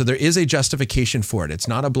 So there is a justification for it. It's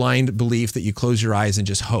not a blind belief that you close your eyes and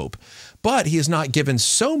just hope. But he has not given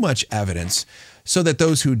so much evidence so that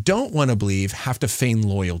those who don't want to believe have to feign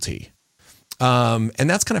loyalty. And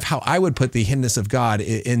that's kind of how I would put the hiddenness of God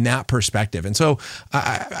in that perspective. And so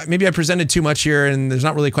maybe I presented too much here and there's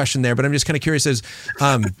not really a question there, but I'm just kind of curious as,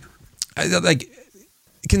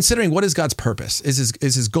 considering what is God's purpose? Is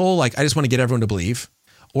his goal like, I just want to get everyone to believe?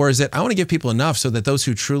 Or is it, I want to give people enough so that those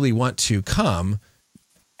who truly want to come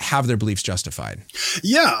have their beliefs justified?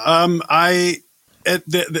 Yeah.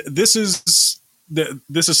 This is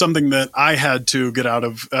something that I had to get out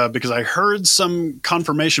of because I heard some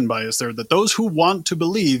confirmation bias there that those who want to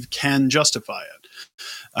believe can justify it.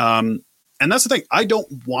 And that's the thing. I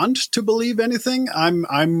don't want to believe anything.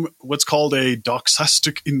 I'm what's called a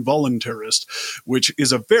doxastic involuntarist, which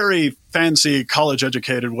is a very fancy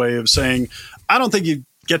college-educated way of saying, I don't think you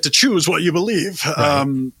get to choose what you believe.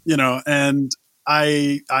 Right. And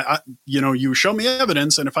I you show me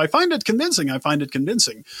evidence, and if I find it convincing, I find it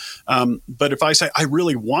convincing. But if I say I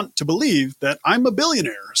really want to believe that I'm a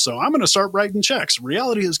billionaire, so I'm going to start writing checks,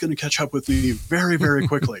 reality is going to catch up with me very, very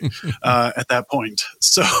quickly at that point.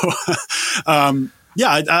 So,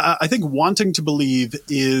 I think wanting to believe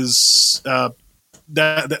is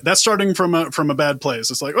that's starting from a bad place.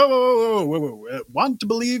 It's like, whoa, want to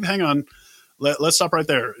believe? Hang on, let's stop right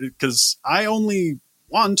there, because I only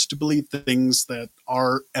want to believe things that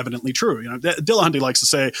are evidently true. Dillahunty likes to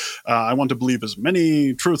say, I want to believe as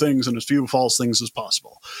many true things and as few false things as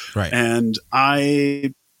possible. Right. And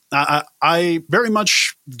I very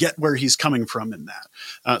much get where he's coming from in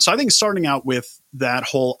that. So I think starting out with that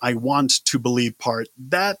whole I want to believe part,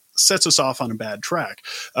 that sets us off on a bad track.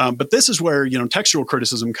 But this is where, textual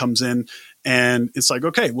criticism comes in, and it's like,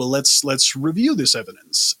 okay, well, let's review this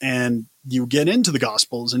evidence. And you get into the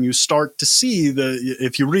Gospels and you start to see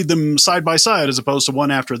if you read them side by side as opposed to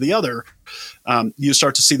one after the other, you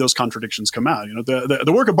start to see those contradictions come out.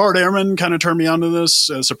 The work of Bart Ehrman kind of turned me onto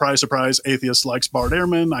this. Surprise, surprise, atheist likes Bart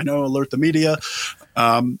Ehrman. I know, alert the media.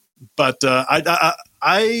 But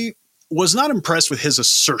I was not impressed with his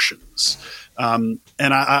assertions. And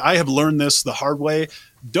I have learned this the hard way.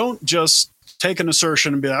 Don't just take an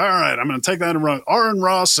assertion and be like, all right, I'm going to take that and run. Aaron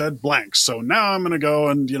Ross said blank. So now I'm going to go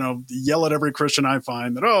and, yell at every Christian I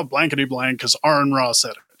find that, blankety blank, because Aaron Ross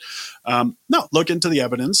said it. No, look into the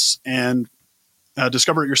evidence and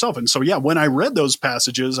discover it yourself. And so, when I read those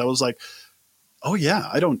passages, I was like, oh yeah,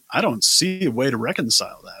 I don't see a way to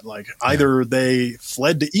reconcile that. Like either they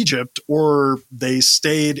fled to Egypt or they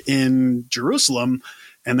stayed in Jerusalem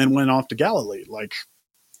and then went off to Galilee. Like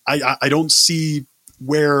I don't see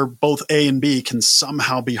where both A and B can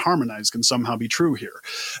somehow be harmonized, can somehow be true here.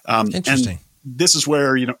 Interesting. And this is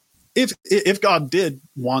where, if God did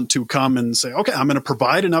want to come and say, okay, I'm going to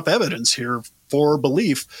provide enough evidence here for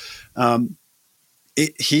belief,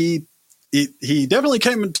 he definitely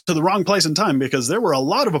came to the wrong place in time, because there were a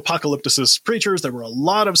lot of apocalypticist preachers. There were a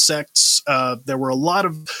lot of sects. There were a lot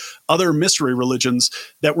of other mystery religions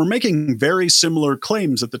that were making very similar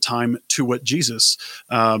claims at the time to what Jesus,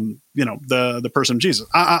 the person of Jesus.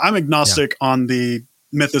 I'm agnostic on the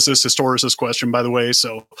mythicist historicist question, by the way.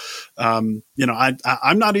 So, I'm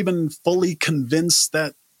not even fully convinced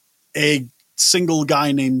that a single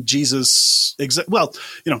guy named Jesus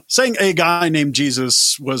saying a guy named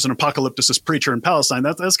Jesus was an apocalypticist preacher in Palestine,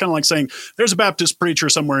 that's kind of like saying there's a Baptist preacher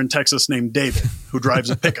somewhere in Texas named David who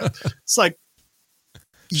drives a pickup. It's like,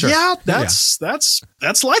 sure. That's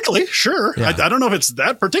likely. Sure. Yeah. I don't know if it's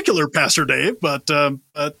that particular Pastor Dave, but I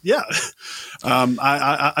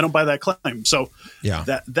don't buy that claim. So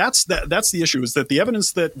that's the issue, is that the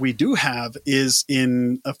evidence that we do have is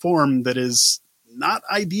in a form that is not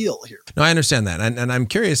ideal here. No, I understand that. And I'm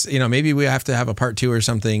curious, maybe we have to have a part 2 or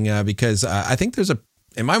something, because I think there's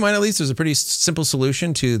in my mind at least, there's a pretty simple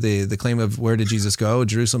solution to the claim of where did Jesus go,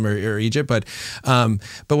 Jerusalem or Egypt. But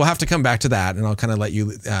we'll have to come back to that, and I'll kind of let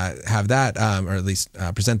you have that, or at least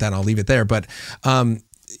present that, and I'll leave it there. But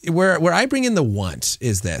where I bring in the want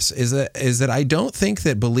is that I don't think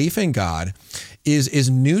that belief in God is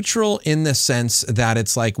neutral in the sense that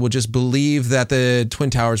it's like, we'll just believe that the Twin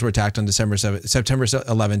Towers were attacked on September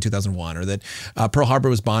 11, 2001, or that Pearl Harbor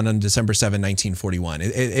was bombed on December 7, 1941.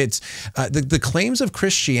 It's the claims of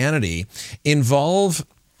Christianity involve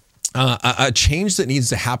a change that needs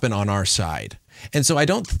to happen on our side. And so I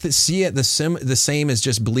don't see it the same as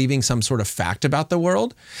just believing some sort of fact about the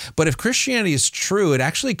world. But if Christianity is true, it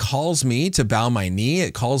actually calls me to bow my knee.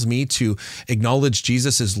 It calls me to acknowledge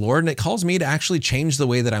Jesus as Lord, and it calls me to actually change the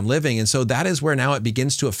way that I'm living. And so that is where now it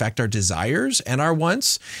begins to affect our desires and our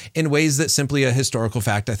wants in ways that simply a historical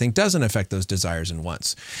fact, I think, doesn't affect those desires and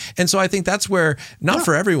wants. And so I think that's where, not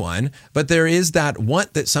for everyone, but there is that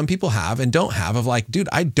want that some people have and don't have of like, dude,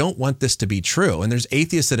 I don't want this to be true. And there's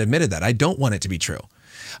atheists that admitted that. I don't want it to be true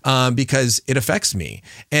because it affects me.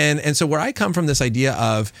 And so where I come from, this idea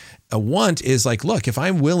of a want is like, look, if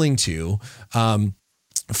I'm willing to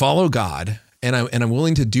follow God and I'm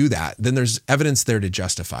willing to do that, then there's evidence there to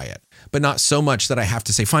justify it, but not so much that I have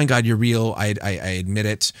to say, fine, God, you're real. I admit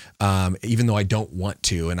it, even though I don't want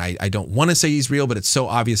to. And I don't want to say he's real, but it's so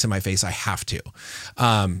obvious in my face, I have to.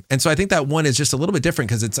 And so I think that one is just a little bit different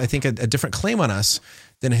because it's, I think, a different claim on us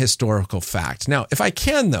than a historical fact. Now, if I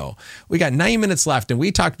can, though, we got 9 minutes left, and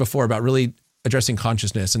we talked before about really addressing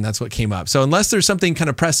consciousness, and that's what came up. So unless there's something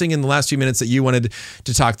kind of pressing in the last few minutes that you wanted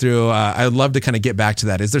to talk through, I'd love to kind of get back to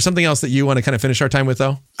that. Is there something else that you want to kind of finish our time with,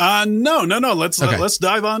 though? No. Let's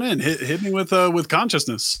dive on in. Hit me with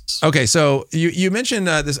consciousness. Okay, so you mentioned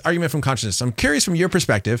this argument from consciousness. I'm curious from your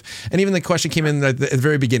perspective, and even the question came in at the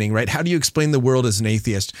very beginning, right? How do you explain the world as an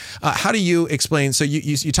atheist? How do you explain? So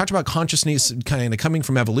you talked about consciousness kind of coming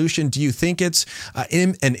from evolution. Do you think it's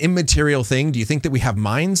an immaterial thing? Do you think that we have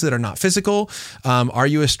minds that are not physical? Are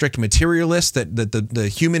you a strict materialist that the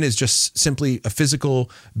human is just simply a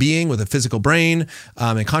physical being with a physical brain,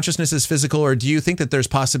 and consciousness is physical? Or do you think that there's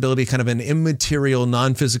possibility kind of an immaterial,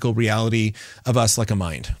 non-physical reality of us like a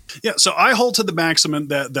mind? Yeah, so I hold to the maxim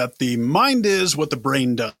that the mind is what the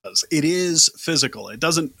brain does. It is physical. It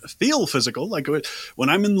doesn't feel physical. Like when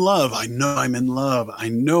I'm in love, I know I'm in love. I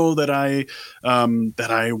know that I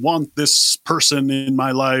want this person in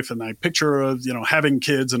my life, and I picture having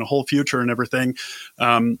kids and a whole future and everything.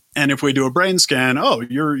 And if we do a brain scan,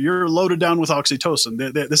 you're loaded down with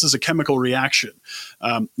oxytocin. This is a chemical reaction.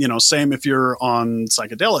 Same if you're on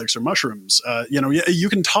psychedelics or mushrooms. You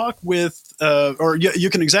can talk with, or you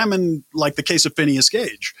can examine, like the case of Phineas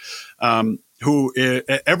Gage, who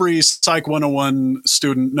every Psych 101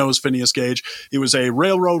 student knows Phineas Gage. He was a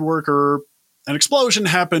railroad worker. An explosion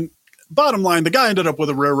happened. Bottom line, the guy ended up with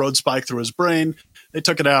a railroad spike through his brain. They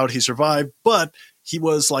took it out. He survived, but he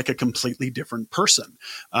was like a completely different person.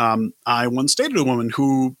 I once dated a woman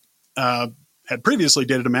who had previously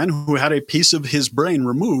dated a man who had a piece of his brain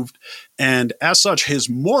removed. And as such, his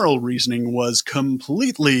moral reasoning was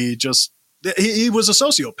completely he was a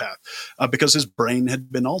sociopath because his brain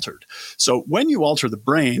had been altered. So when you alter the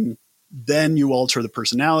brain, then you alter the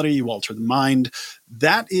personality, you alter the mind.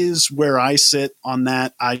 That is where I sit on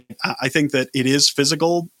that. I think that it is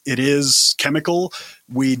physical. It is chemical.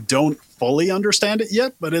 We don't fully understand it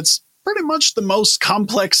yet, but it's pretty much the most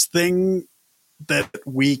complex thing that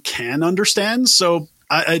we can understand. So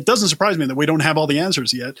it doesn't surprise me that we don't have all the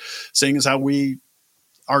answers yet, seeing as how we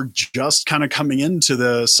are just kind of coming into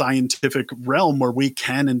the scientific realm where we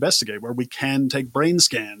can investigate, where we can take brain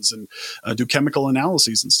scans and do chemical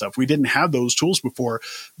analyses and stuff. We didn't have those tools before,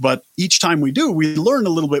 but each time we do, we learn a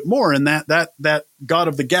little bit more. And that God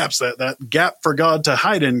of the gaps, that gap for God to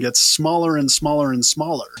hide in gets smaller and smaller and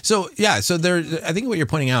smaller. So there, I think what you're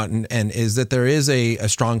pointing out and is that there is a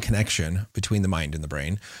strong connection between the mind and the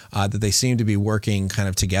brain, that they seem to be working kind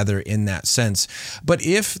of together in that sense. But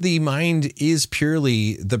if the mind is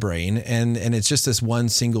purely the brain and it's just this one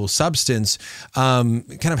single substance,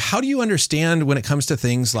 kind of how do you understand when it comes to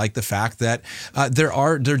things like the fact that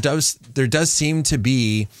there does seem to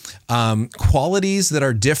be qualities that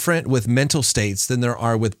are different with mental states than there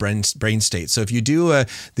are with brain states. So if you do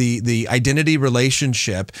the identity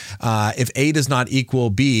relationship, if A does not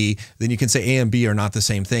equal B, then you can say A and B are not the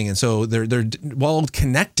same thing. And so they're well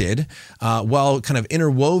connected, well kind of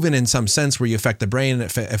interwoven in some sense where you affect the brain and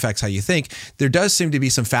it affects how you think. There does seem to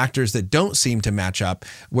be some factors that don't seem to match up,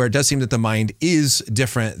 where it does seem that the mind is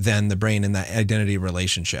different than the brain in that identity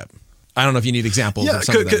relationship. I don't know if you need examples of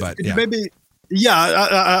some of that, but yeah. Yeah,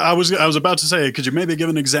 I was about to say, could you maybe give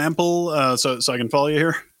an example so I can follow you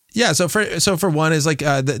here? Yeah. So for one is like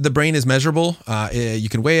the brain is measurable. You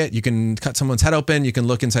can weigh it. You can cut someone's head open. You can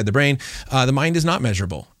look inside the brain. The mind is not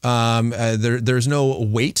measurable. There's no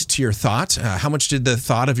weight to your thought. How much did the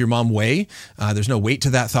thought of your mom weigh? There's no weight to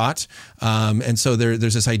that thought. And so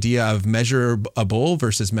there's this idea of measurable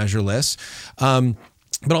versus measureless.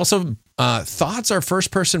 But also thoughts are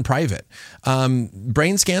first person private.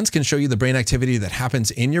 Brain scans can show you the brain activity that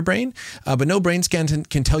happens in your brain, but no brain scan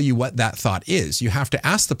can tell you what that thought is. You have to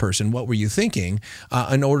ask the person, what were you thinking,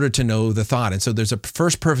 in order to know the thought. And so there's a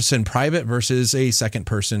first person private versus a second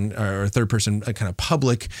person or third person kind of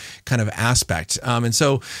public kind of aspect. And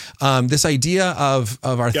so this idea of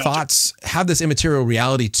our thoughts have this immaterial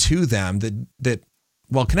reality to them that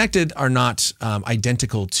while connected, are not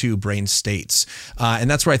identical to brain states.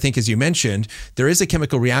 And that's where I think, as you mentioned, there is a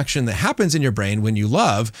chemical reaction that happens in your brain when you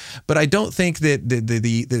love, but I don't think that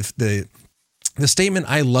the statement,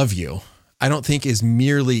 I love you, I don't think is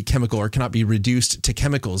merely chemical or cannot be reduced to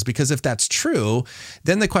chemicals, because if that's true,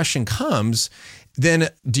 then the question comes, then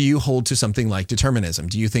do you hold to something like determinism?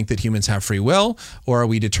 Do you think that humans have free will, or are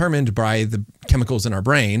we determined by the chemicals in our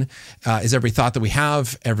brain? Is every thought that we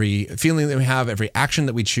have, every feeling that we have, every action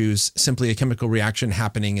that we choose simply a chemical reaction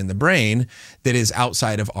happening in the brain that is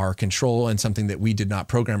outside of our control and something that we did not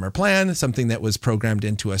program or plan, something that was programmed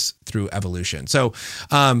into us through evolution? So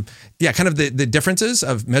kind of the differences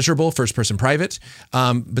of measurable, first person private,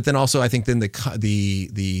 but then also I think then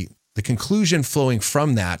the conclusion flowing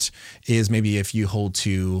from that is maybe if you hold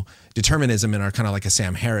to determinism and are kind of like a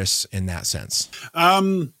Sam Harris in that sense.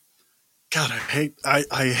 God,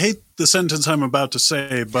 I hate the sentence I'm about to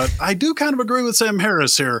say, but I do kind of agree with Sam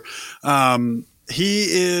Harris here. He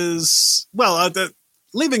is,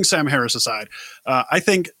 leaving Sam Harris aside, I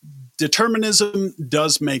think determinism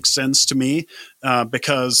does make sense to me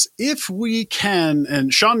because if we can,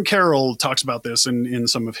 and Sean Carroll talks about this in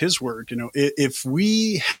some of his work, if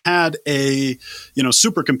we had a,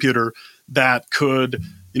 supercomputer that could,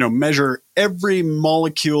 measure every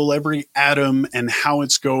molecule, every atom and how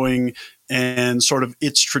it's going and sort of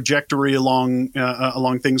its trajectory along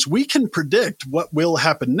things, we can predict what will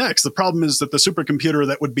happen next. The problem is that the supercomputer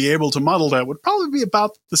that would be able to model that would probably be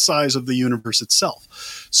about the size of the universe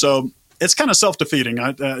itself. So it's kind of self-defeating.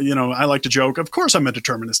 I like to joke, of course I'm a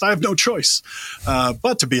determinist. I have no choice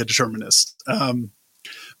but to be a determinist.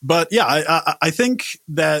 But yeah, I think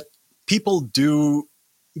that people do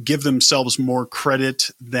give themselves more credit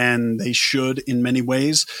than they should in many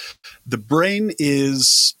ways. The brain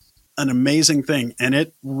is an amazing thing, and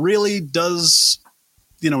it really does,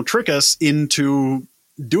 trick us into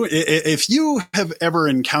doing. If you have ever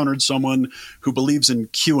encountered someone who believes in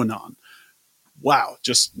QAnon, wow,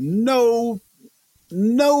 just no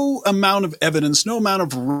amount of evidence, no amount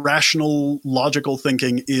of rational, logical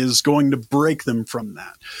thinking is going to break them from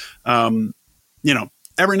that.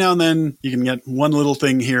 Every now and then you can get one little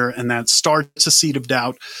thing here and that starts a seed of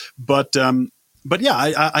doubt. But yeah,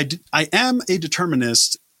 I am a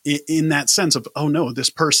determinist in that sense of, oh no, this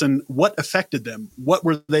person, what affected them? What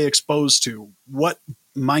were they exposed to? What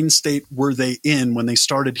mind state were they in when they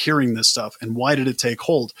started hearing this stuff? And why did it take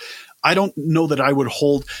hold? I don't know that I would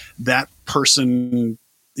hold that person,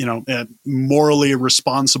 morally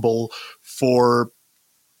responsible for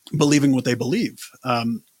believing what they believe.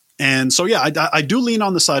 And so, yeah, I do lean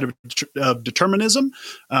on the side of determinism,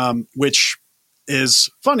 which is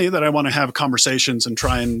funny that I want to have conversations and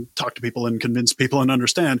try and talk to people and convince people and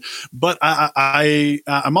understand. But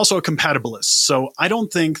I'm also a compatibilist. So I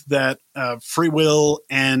don't think that free will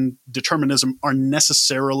and determinism are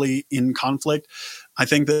necessarily in conflict. I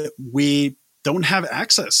think that we don't have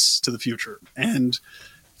access to the future. And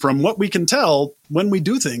from what we can tell, when we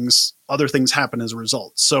do things, other things happen as a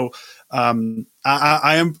result. So I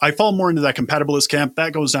fall more into that compatibilist camp.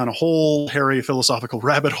 That goes down a whole hairy philosophical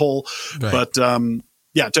rabbit hole. Right. But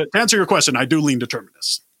to answer your question, I do lean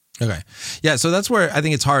determinist. Okay. Yeah. So that's where I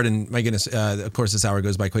think it's hard. And my goodness, of course, this hour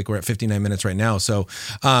goes by quick. We're at 59 minutes right now. So,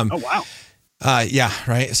 oh, wow. Yeah.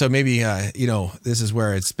 Right. So maybe, this is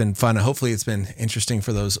where it's been fun. Hopefully it's been interesting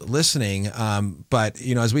for those listening. But,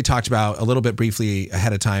 as we talked about a little bit briefly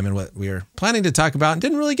ahead of time and what we were planning to talk about and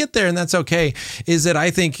didn't really get there, and that's okay, is that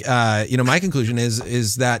I think, my conclusion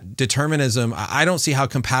is that determinism, I don't see how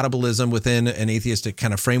compatibilism within an atheistic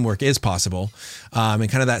kind of framework is possible. And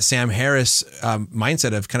kind of that Sam Harris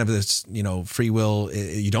mindset of kind of this, free will,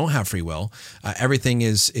 you don't have free will. Everything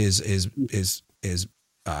is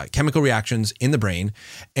chemical reactions in the brain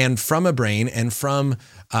and from a brain and from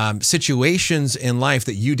situations in life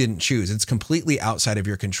that you didn't choose. It's completely outside of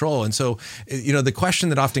your control. And so, the question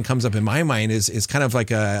that often comes up in my mind is kind of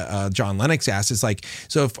like a John Lennox asked, is like,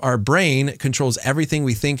 so if our brain controls everything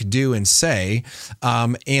we think, do, and say,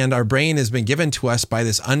 and our brain has been given to us by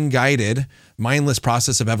this unguided, mindless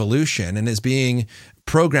process of evolution and is being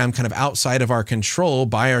programmed kind of outside of our control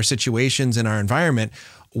by our situations and our environment,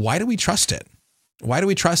 why do we trust it? Why do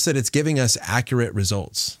we trust that it's giving us accurate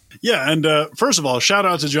results? Yeah, and first of all, shout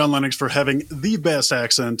out to John Lennox for having the best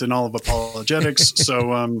accent in all of apologetics.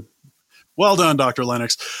 So well done, Dr.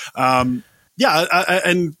 Lennox.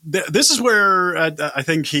 This is where I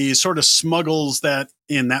think he sort of smuggles that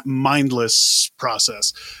in, that mindless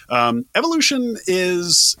process. Evolution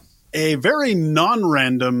is a very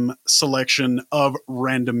non-random selection of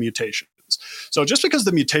random mutations. So just because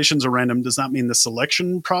the mutations are random does not mean the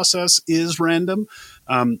selection process is random.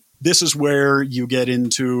 This is where you get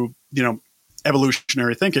into,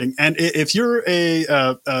 evolutionary thinking. And if you're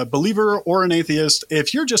a believer or an atheist,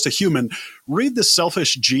 if you're just a human, read The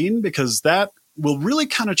Selfish Gene, because that will really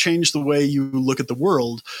kind of change the way you look at the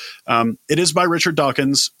world. It is by Richard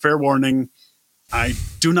Dawkins. Fair warning. I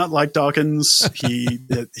do not like Dawkins.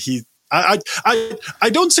 I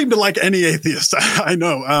don't seem to like any atheist. I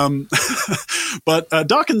know. But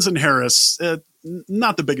Dawkins and Harris,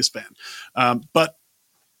 not the biggest fan. But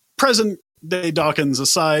present day Dawkins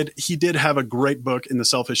aside, he did have a great book in The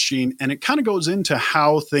Selfish Gene, and it kind of goes into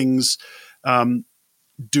how things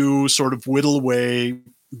do sort of whittle away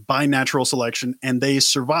by natural selection, and they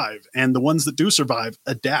survive. And the ones that do survive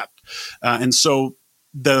adapt. And so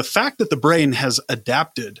the fact that the brain has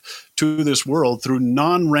adapted to this world through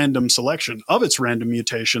non-random selection of its random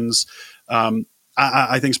mutations,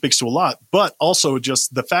 I think speaks to a lot. But also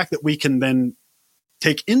just the fact that we can then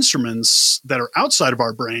take instruments that are outside of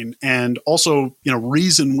our brain and also,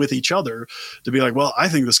 reason with each other to be like, well, I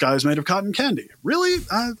think the sky is made of cotton candy. Really?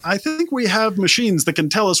 I think we have machines that can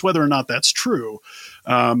tell us whether or not that's true.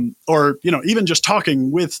 Or, even just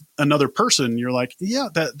talking with another person, you're like, yeah,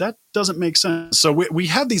 that doesn't make sense. So we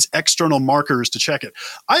have these external markers to check it.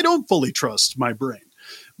 I don't fully trust my brain.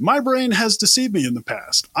 My brain has deceived me in the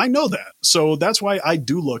past. I know that. So that's why I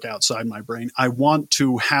do look outside my brain. I want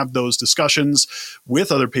to have those discussions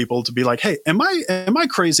with other people to be like, hey, am I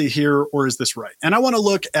crazy here, or is this right? And I want to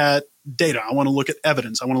look at data. I want to look at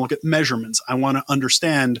evidence. I want to look at measurements. I want to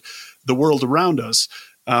understand the world around us,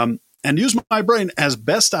 and use my brain as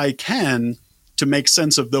best I can to make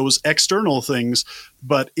sense of those external things.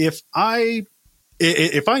 But if I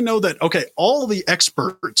know that, okay, all the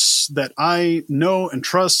experts that I know and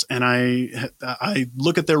trust, and I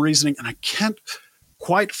look at their reasoning and I can't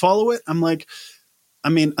quite follow it, I'm like,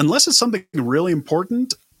 unless it's something really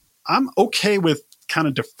important, I'm okay with kind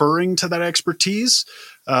of deferring to that expertise.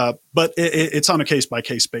 But it's on a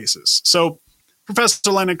case-by-case basis. So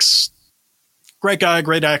Professor Lennox, great guy,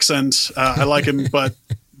 great accent. I like him, but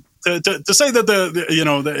to say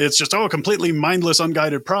that it's just a completely mindless,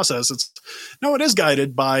 unguided process. It is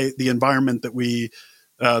guided by the environment that we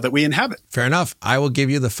inhabit. Fair enough. I will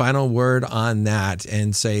give you the final word on that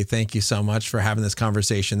and say thank you so much for having this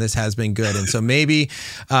conversation. This has been good. And so maybe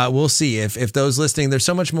we'll see if those listening, there's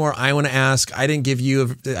so much more I want to ask. I didn't give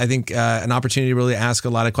you, I think, an opportunity to really ask a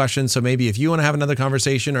lot of questions. So maybe if you want to have another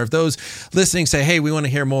conversation, or if those listening say, hey, we want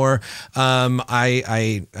to hear more,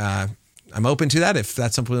 I'm open to that if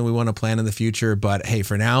that's something that we want to plan in the future. But hey,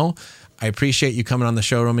 for now, I appreciate you coming on the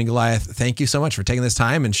show, Roaming Goliath. Thank you so much for taking this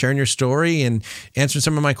time and sharing your story and answering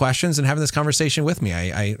some of my questions and having this conversation with me.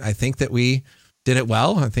 I think that we did it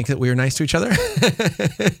well. I think that we were nice to each other.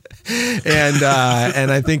 and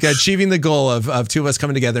I think achieving the goal of two of us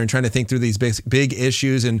coming together and trying to think through these big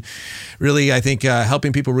issues, and really, I think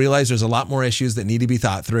helping people realize there's a lot more issues that need to be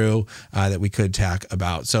thought through that we could talk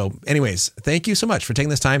about. So anyways, thank you so much for taking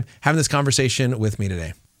this time, having this conversation with me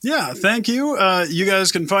today. Yeah, thank you. You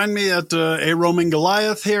guys can find me at A Roaming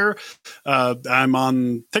Goliath here. I'm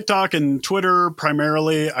on TikTok and Twitter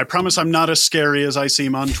primarily. I promise I'm not as scary as I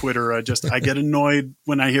seem on Twitter. I get annoyed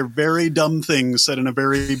when I hear very dumb things said in a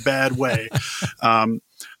very bad way.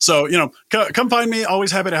 So, come find me.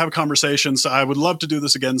 Always happy to have conversations. I would love to do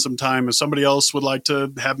this again sometime. If somebody else would like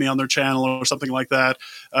to have me on their channel or something like that.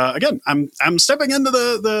 Again, I'm stepping into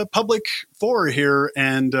the public fore here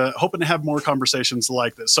and hoping to have more conversations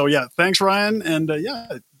like this. So, yeah, thanks, Ryan. And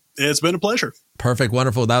it's been a pleasure. Perfect.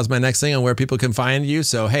 Wonderful. That was my next thing on where people can find you.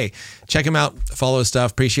 So, hey, check him out. Follow his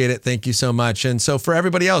stuff. Appreciate it. Thank you so much. And so for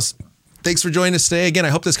everybody else, Thanks for joining us today. Again, I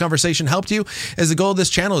hope this conversation helped you, as the goal of this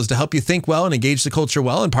channel is to help you think well and engage the culture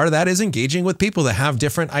well. And part of that is engaging with people that have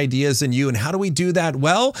different ideas than you. And how do we do that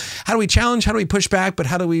well? How do we challenge? How do we push back? But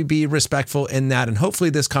how do we be respectful in that? And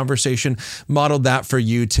hopefully this conversation modeled that for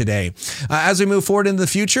you today. As we move forward into the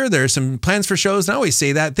future, there are some plans for shows. And I always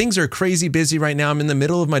say that things are crazy busy right now. I'm in the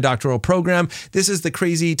middle of my doctoral program. This is the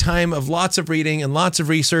crazy time of lots of reading and lots of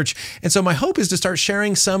research. And so my hope is to start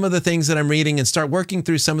sharing some of the things that I'm reading and start working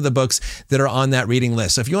through some of the books that are on that reading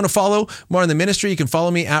list. So if you want to follow more on the ministry, you can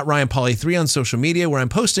follow me at Ryan Pauly 3 on social media, where I'm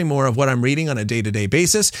posting more of what I'm reading on a day-to-day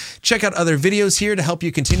basis. Check out other videos here to help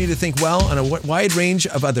you continue to think well on a wide range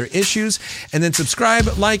of other issues. And then subscribe,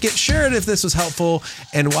 like it, share it if this was helpful,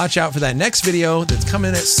 and watch out for that next video that's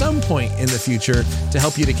coming at some point in the future to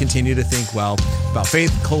help you to continue to think well about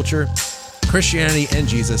faith, culture, Christianity, and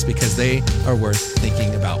Jesus, because they are worth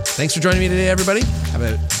thinking about. Thanks for joining me today, everybody. Have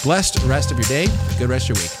a blessed rest of your day, a good rest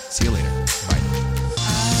of your week. See you later. Bye.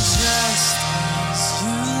 Just as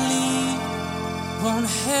you leave, won't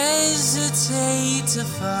hesitate to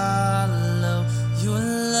follow your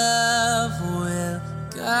love.